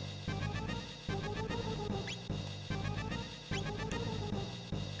boy.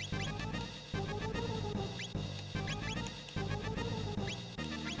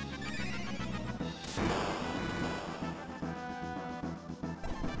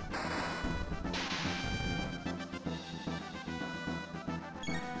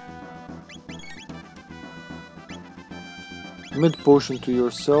 Mid potion to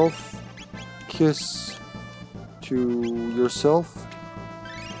yourself. Kiss to yourself.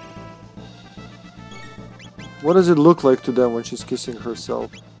 What does it look like to them when she's kissing herself?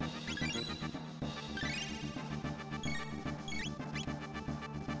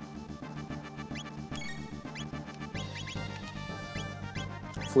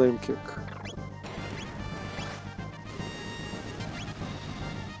 Flame kick.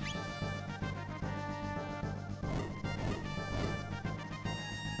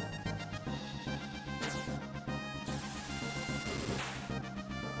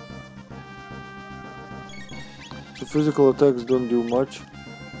 Physical attacks don't do much.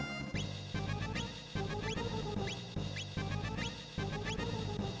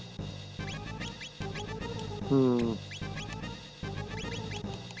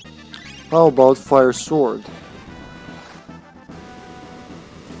 How about Fire Sword?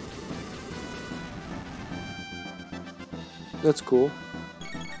 That's cool.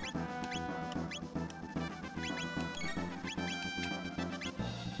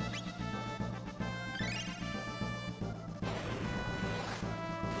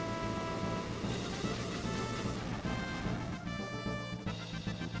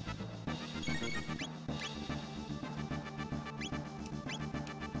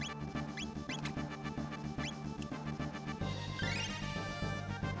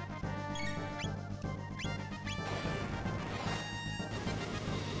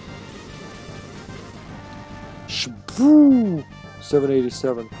 Shboo!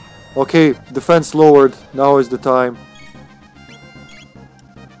 787. Okay, defense lowered. Now is the time.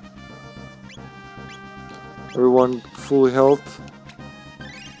 Everyone fully health.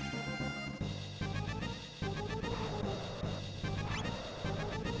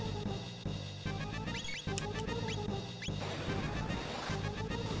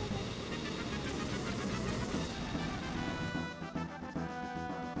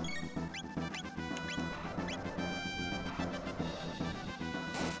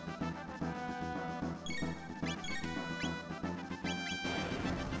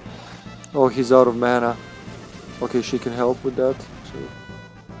 Oh, he's out of mana. Okay, she can help with that. So.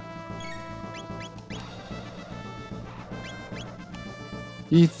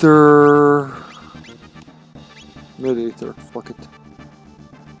 Ether. Mid ether. Fuck it.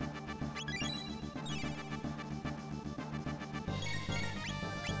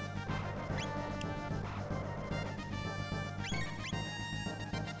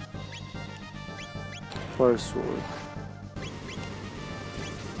 Fire sword.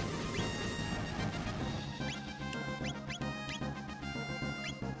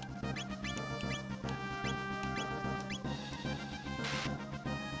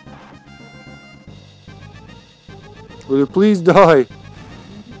 Will you please die?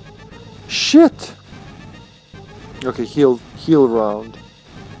 Shit! Okay, heal round.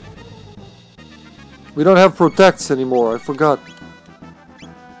 We don't have protects anymore, I forgot.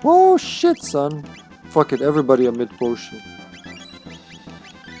 Oh shit, son. Fuck it, everybody a mid potion.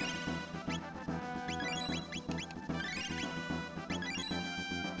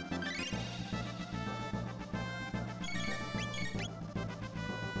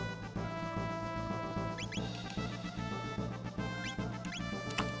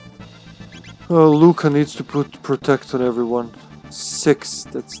 Luca needs to put protect on everyone. 6,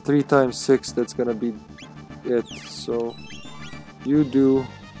 that's 3 times 6, that's gonna be it. So you do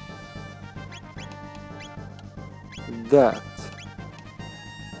that.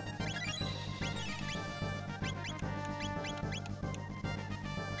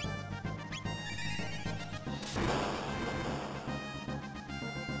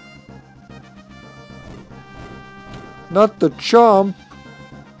 Not the chomp.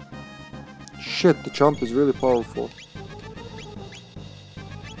 Shit, the chomp is really powerful.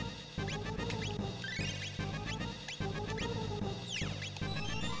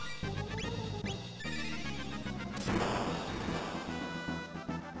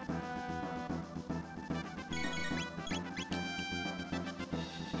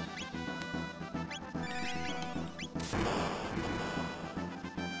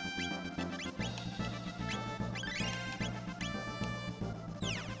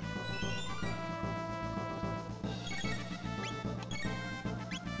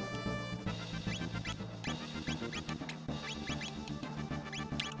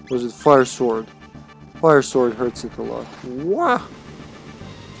 Was it Fire Sword? Fire Sword hurts it a lot. Wow!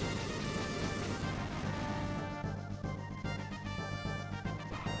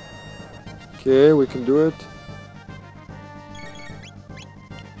 Okay, we can do it.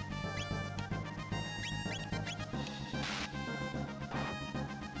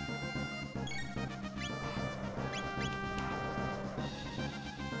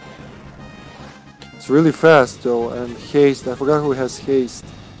 It's really fast though, and haste. I forgot who has haste.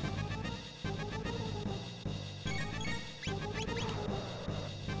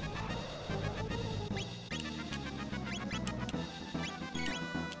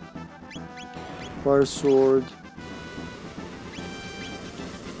 Fire Sword.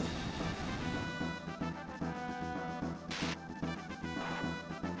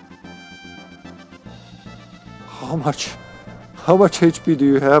 How much HP do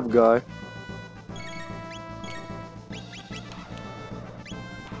you have, guy?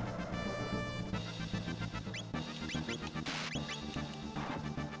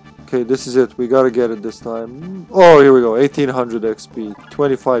 Okay, this is it. We gotta get it this time. Oh, here we go. 1800 XP.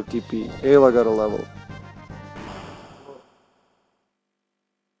 25 TP. Ayla got a level.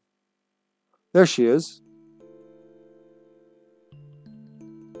 There she is.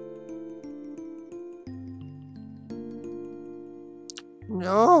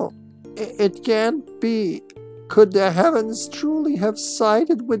 No, it can't be. Could the heavens truly have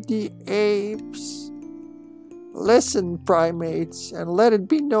sided with the apes? Listen, primates, and let it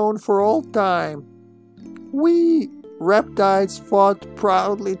be known for all time. We reptiles fought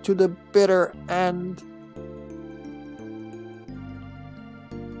proudly to the bitter end.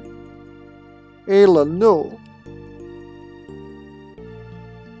 Ayla, no.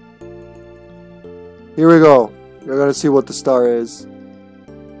 Here we go. You're gonna see what the star is.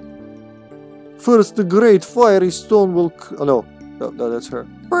 First, the great fiery stone will... Oh, no, that's her.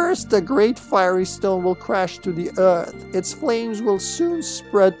 First, the great fiery stone will crash to the earth. Its flames will soon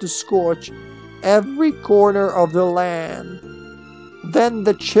spread to scorch every corner of the land. Then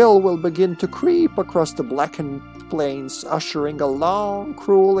the chill will begin to creep across the blackened plains, ushering a long,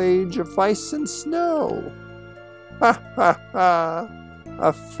 cruel age of ice and snow. Ha ha ha!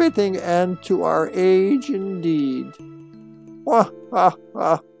 A fitting end to our age indeed. Ha ha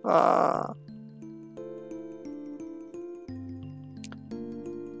ha ha!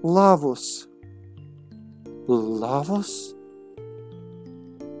 Lavos. Lavos?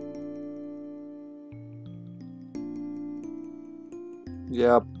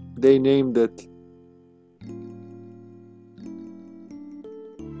 Yeah, they named it.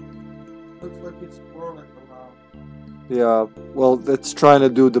 Looks like it's whirling around. Yeah, well, it's trying to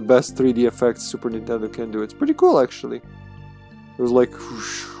do the best 3D effects Super Nintendo can do. It's pretty cool, actually. It was like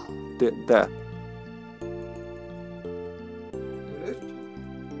whoosh, that.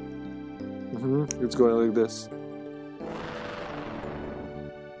 It's going like this.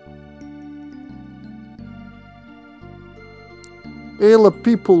 Ayla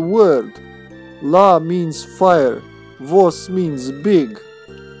people word. La means fire. Vos means big.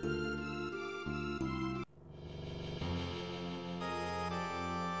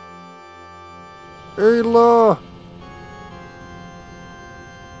 Ayla!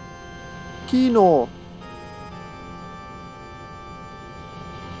 Kino!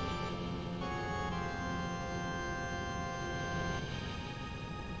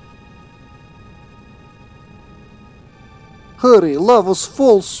 Hurry, Lavos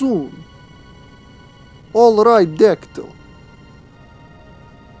fall soon. All right, Decto.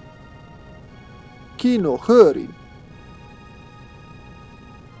 Kino, hurry.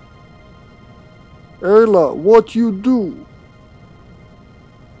 Ayla, what you do?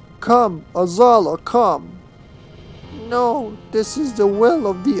 Come, Azala, come. No, this is the will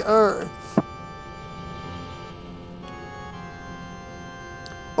of the earth.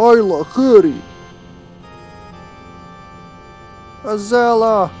 Ayla, hurry.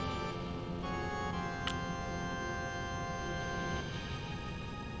 Azala!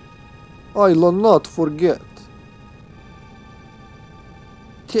 I'll not forget.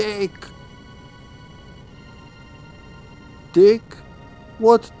 Take. Take?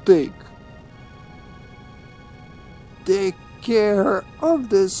 What take? Take care of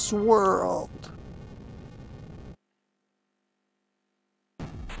this world.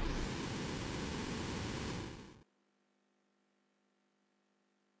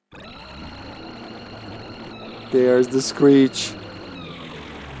 There's the screech.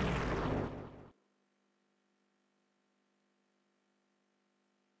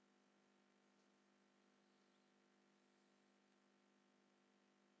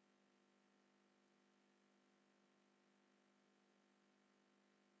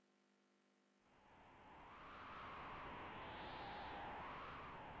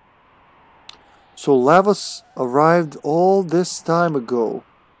 So Lavos arrived all this time ago.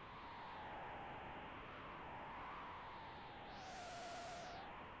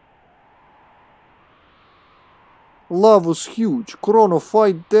 Lavos huge. Chrono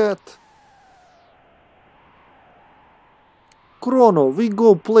fight that. Chrono, we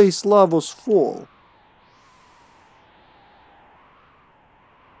go place Lavos fall.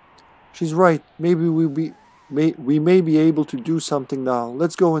 She's right. Maybe we may be able to do something now.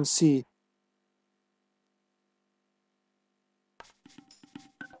 Let's go and see.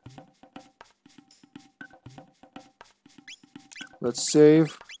 Let's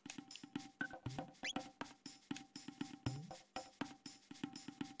save.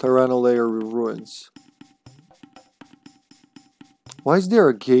 Tyranno layer ruins. Why is there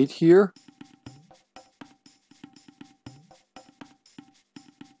a gate here?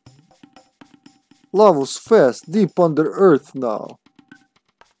 Lavos fast, deep under earth now.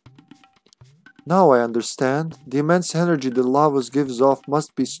 Now I understand. The immense energy the Lavos gives off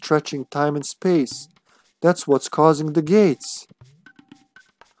must be stretching time and space. That's what's causing the gates.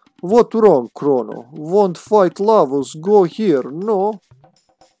 What wrong, Chrono? Won't fight Lavos, go here, no?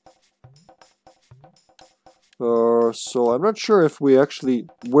 So I'm not sure if we actually...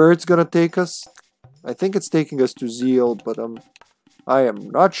 where it's gonna take us. I think it's taking us to Zeal, but I am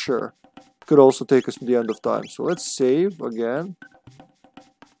not sure. It could also take us to the end of time. So let's save again.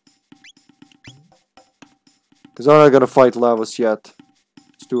 Because I'm not gonna fight Lavos yet.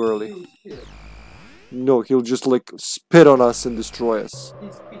 It's too early. No, he'll just like spit on us and destroy us.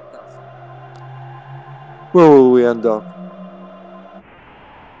 He spit us. Where will we end up?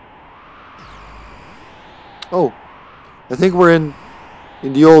 Oh, I think we're in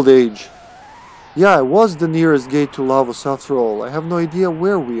the old age. Yeah, it was the nearest gate to Lavos after all. I have no idea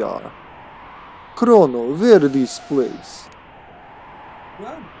where we are. Chrono, where is this place?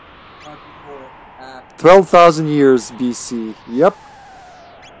 When? 12,000 years BC. Yep.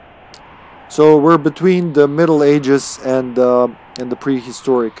 So we're between the Middle Ages and the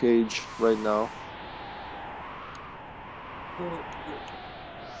prehistoric age right now. So,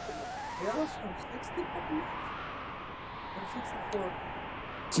 the was from 64 years? From 64?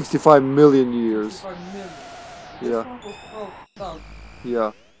 65 million years. 65 million. Yeah. This one was 12,000.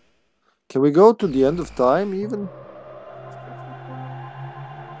 Yeah. Can we go to the end of time even?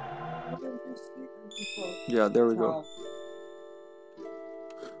 Yeah, there we go.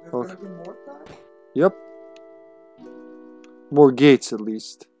 There's Okay. gonna be more time? Yep. More gates at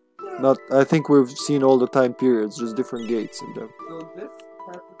least. Yeah. Not. I think we've seen all the time periods, just different gates in them. So this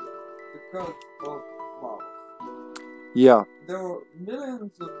happened because of Lavos. Yeah. There were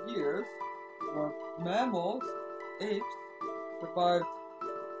millions of years where mammals, apes, survived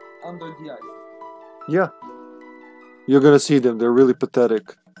under the ice. Yeah. You're gonna see them. They're really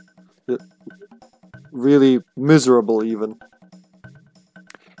pathetic. Really miserable even.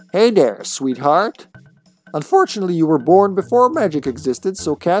 Hey there, sweetheart. Unfortunately, you were born before magic existed,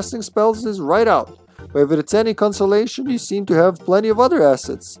 so casting spells is right out. But if it's any consolation, you seem to have plenty of other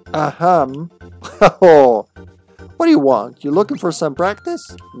assets. Ahem. Oh. What do you want? You looking for some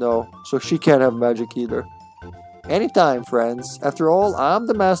practice? No, so she can't have magic either. Anytime, friends. After all, I'm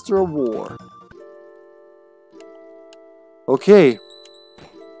the master of war. Okay.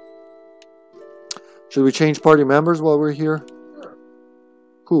 Should we change party members while we're here? Sure.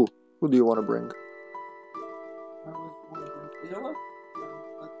 Who? Who do you want to bring? I was wondering, Ayla?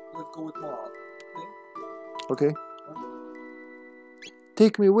 Let's go with Maud. Okay.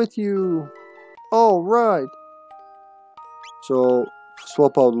 Take me with you. All right. So,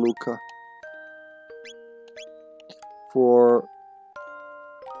 swap out Luca for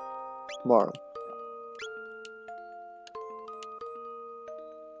Marl.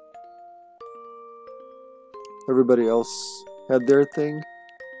 Everybody else had their thing.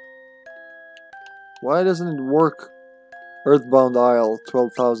 Why doesn't it work? Earthbound Isle,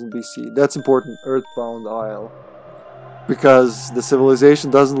 12,000 BC. That's important, Earthbound Isle. Because the civilization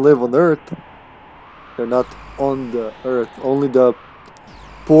doesn't live on Earth. They're not on the Earth. Only the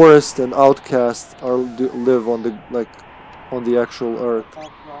poorest and outcast live on the actual Earth.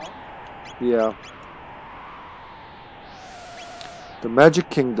 Yeah. The Magic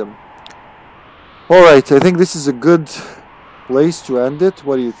Kingdom. Alright, I think this is a good place to end it.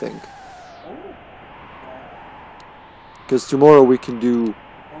 What do you think? Because tomorrow we can do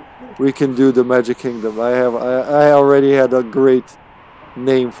the Magic Kingdom. I already had a great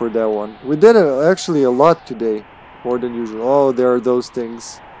name for that one. We did actually a lot today, more than usual. Oh, there are those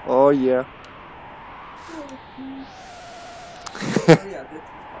things. Oh yeah.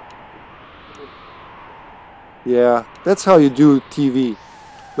 Yeah, that's how you do TV.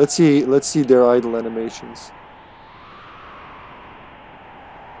 Let's see their idle animations.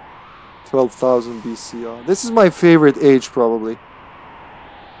 12,000 BC. Oh, this is my favorite age, probably.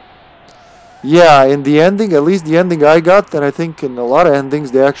 Yeah, in the ending, at least the ending I got, and I think in a lot of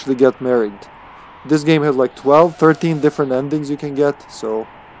endings they actually get married. This game has like 12, 13 different endings you can get, so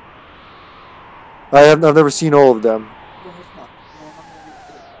I've never seen all of them.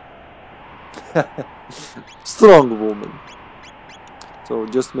 Strong woman. So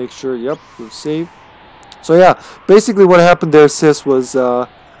just make sure, yep, we'll save. So yeah, basically what happened there, sis, was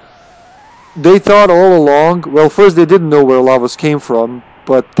they thought all along, well, first they didn't know where Lavos came from,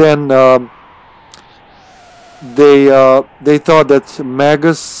 but then they thought that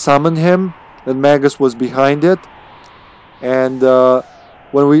Magus summoned him, that Magus was behind it, and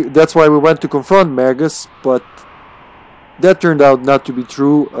that's why we went to confront Magus, but that turned out not to be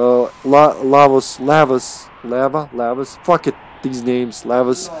true. Lavos, fuck it, these names,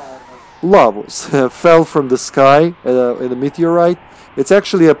 Lavos. Lavos fell from the sky in a meteorite. It's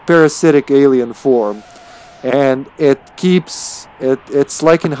actually a parasitic alien form, and it's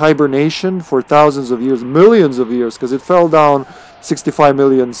like in hibernation for thousands of years, millions of years, because it fell down 65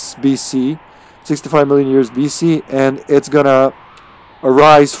 million BC, 65 million years BC, and it's gonna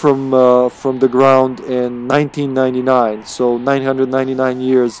arise from the ground in 1999, so 999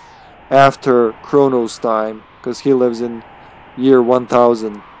 years after Chrono's time, because he lives in year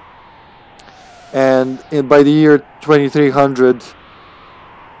 1000. And by the year 2300,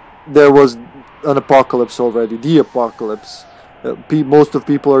 there was an apocalypse already, the apocalypse. Most of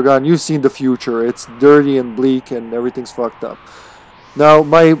people are gone. You've seen the future. It's dirty and bleak, and everything's fucked up. Now,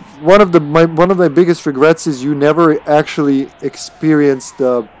 one of my biggest regrets is you never actually experienced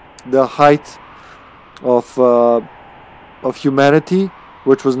the height of humanity,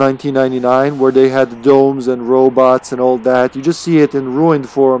 which was 1999, where they had domes and robots and all that. You just see it in ruined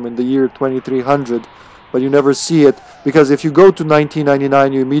form in the year 2300, but you never see it, because if you go to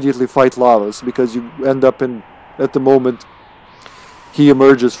 1999, you immediately fight Lavos, because you end up at the moment he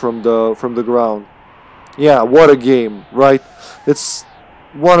emerges from the ground. Yeah, what a game, right? It's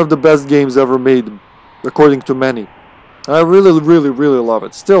one of the best games ever made, according to many. I really, really, really love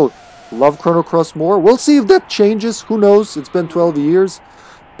it. Still love Chrono Cross more. We'll see if that changes. Who knows? It's been 12 years,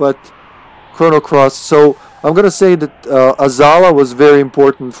 but Chrono Cross. So I'm gonna say that Azala was very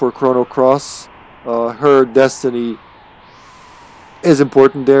important for Chrono Cross. Her destiny is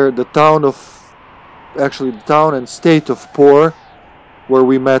important there. The town and state of Por, where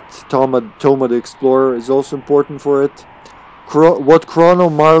we met Toma the Explorer, is also important for it. What Chrono,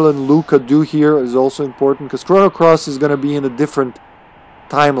 Marlon, Luca do here is also important, because Chrono Cross is going to be in a different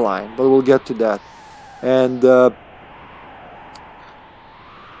timeline, but we'll get to that. And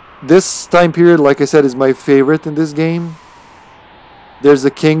this time period, like I said, is my favorite in this game. There's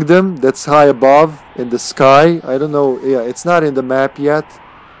a kingdom that's high above in the sky. I don't know, yeah, it's not in the map yet,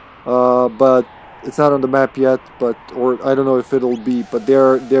 but it's not on the map yet, or I don't know if it'll be, but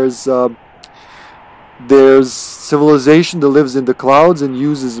there's civilization that lives in the clouds and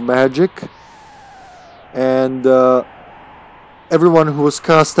uses magic, and everyone who was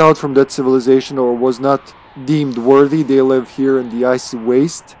cast out from that civilization or was not deemed worthy, they live here in the icy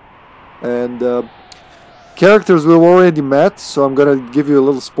waste. And characters we've already met, so I'm gonna give you a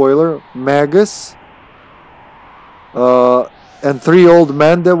little spoiler. Magus, and 3 old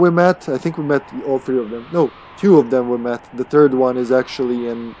men that we met. I think we met all 3 of them. No, 2 of them we met. The third one is actually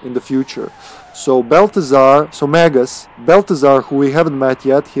in the future. So Magus, Balthazar, who we haven't met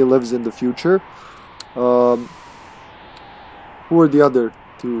yet, he lives in the future. Who are the other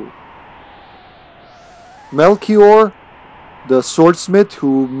 2? Melchior, the swordsmith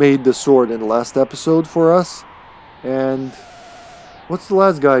who made the sword in the last episode for us. And what's the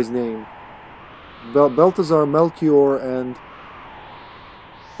last guy's name? Balthazar, Melchior, and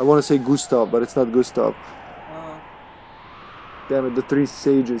I want to say Gustav, but it's not Gustav. Damn it, the 3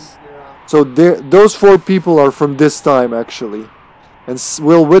 sages. Yeah. So those 4 people are from this time, actually. And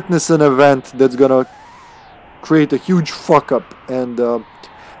we'll witness an event that's gonna create a huge fuck up. And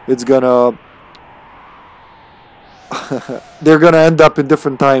it's gonna... they're gonna end up in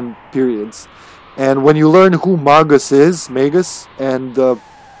different time periods. And when you learn who Magus is, and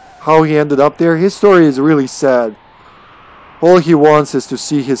how he ended up there, his story is really sad. All he wants is to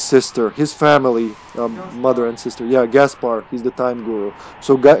see his sister, his family, mother and sister. Yeah, Gaspar, he's the time guru.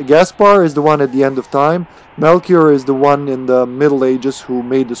 So Gaspar is the one at the end of time. Melchior is the one in the Middle Ages who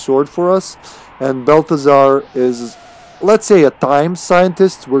made the sword for us. And Balthazar is, let's say, a time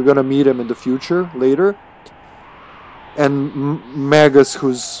scientist. We're going to meet him in the future, later. And Magus,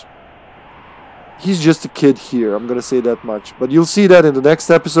 he's just a kid here. I'm going to say that much. But you'll see that in the next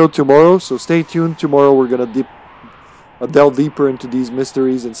episode tomorrow. So stay tuned. Tomorrow we're going to delve deeper into these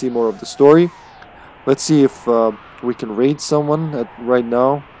mysteries and see more of the story. Let's see if we can raid someone right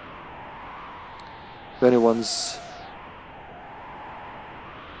now. If anyone's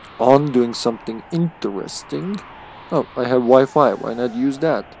on doing something interesting. Oh, I have Wi-Fi. Why not use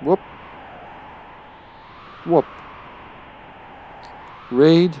that? Whoop. Whoop.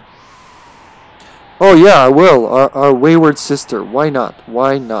 Raid. Oh yeah, I will. Our wayward sister. Why not?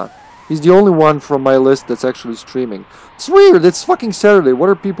 Why not? He's the only one from my list that's actually streaming. It's weird. It's fucking Saturday. What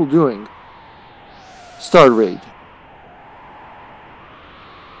are people doing? Start raid.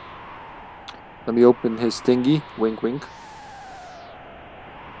 Let me open his thingy. Wink, wink.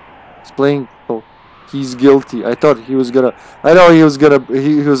 He's playing. Oh, he's guilty. I thought he was gonna. I know he was gonna.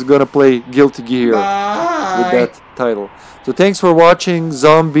 He was gonna play Guilty Gear with that title. So thanks for watching,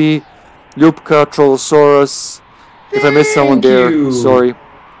 Zombie, Lupka, Trollosaurus. If I missed someone there, sorry.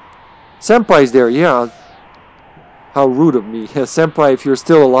 Senpai's there, yeah. How rude of me. Senpai, if you're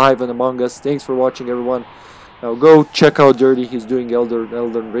still alive and among us, thanks for watching, everyone. Now go check out Dirty. He's doing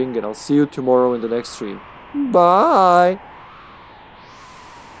Elden Ring, and I'll see you tomorrow in the next stream. Bye!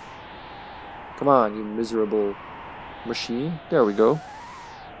 Come on, you miserable machine. There we go.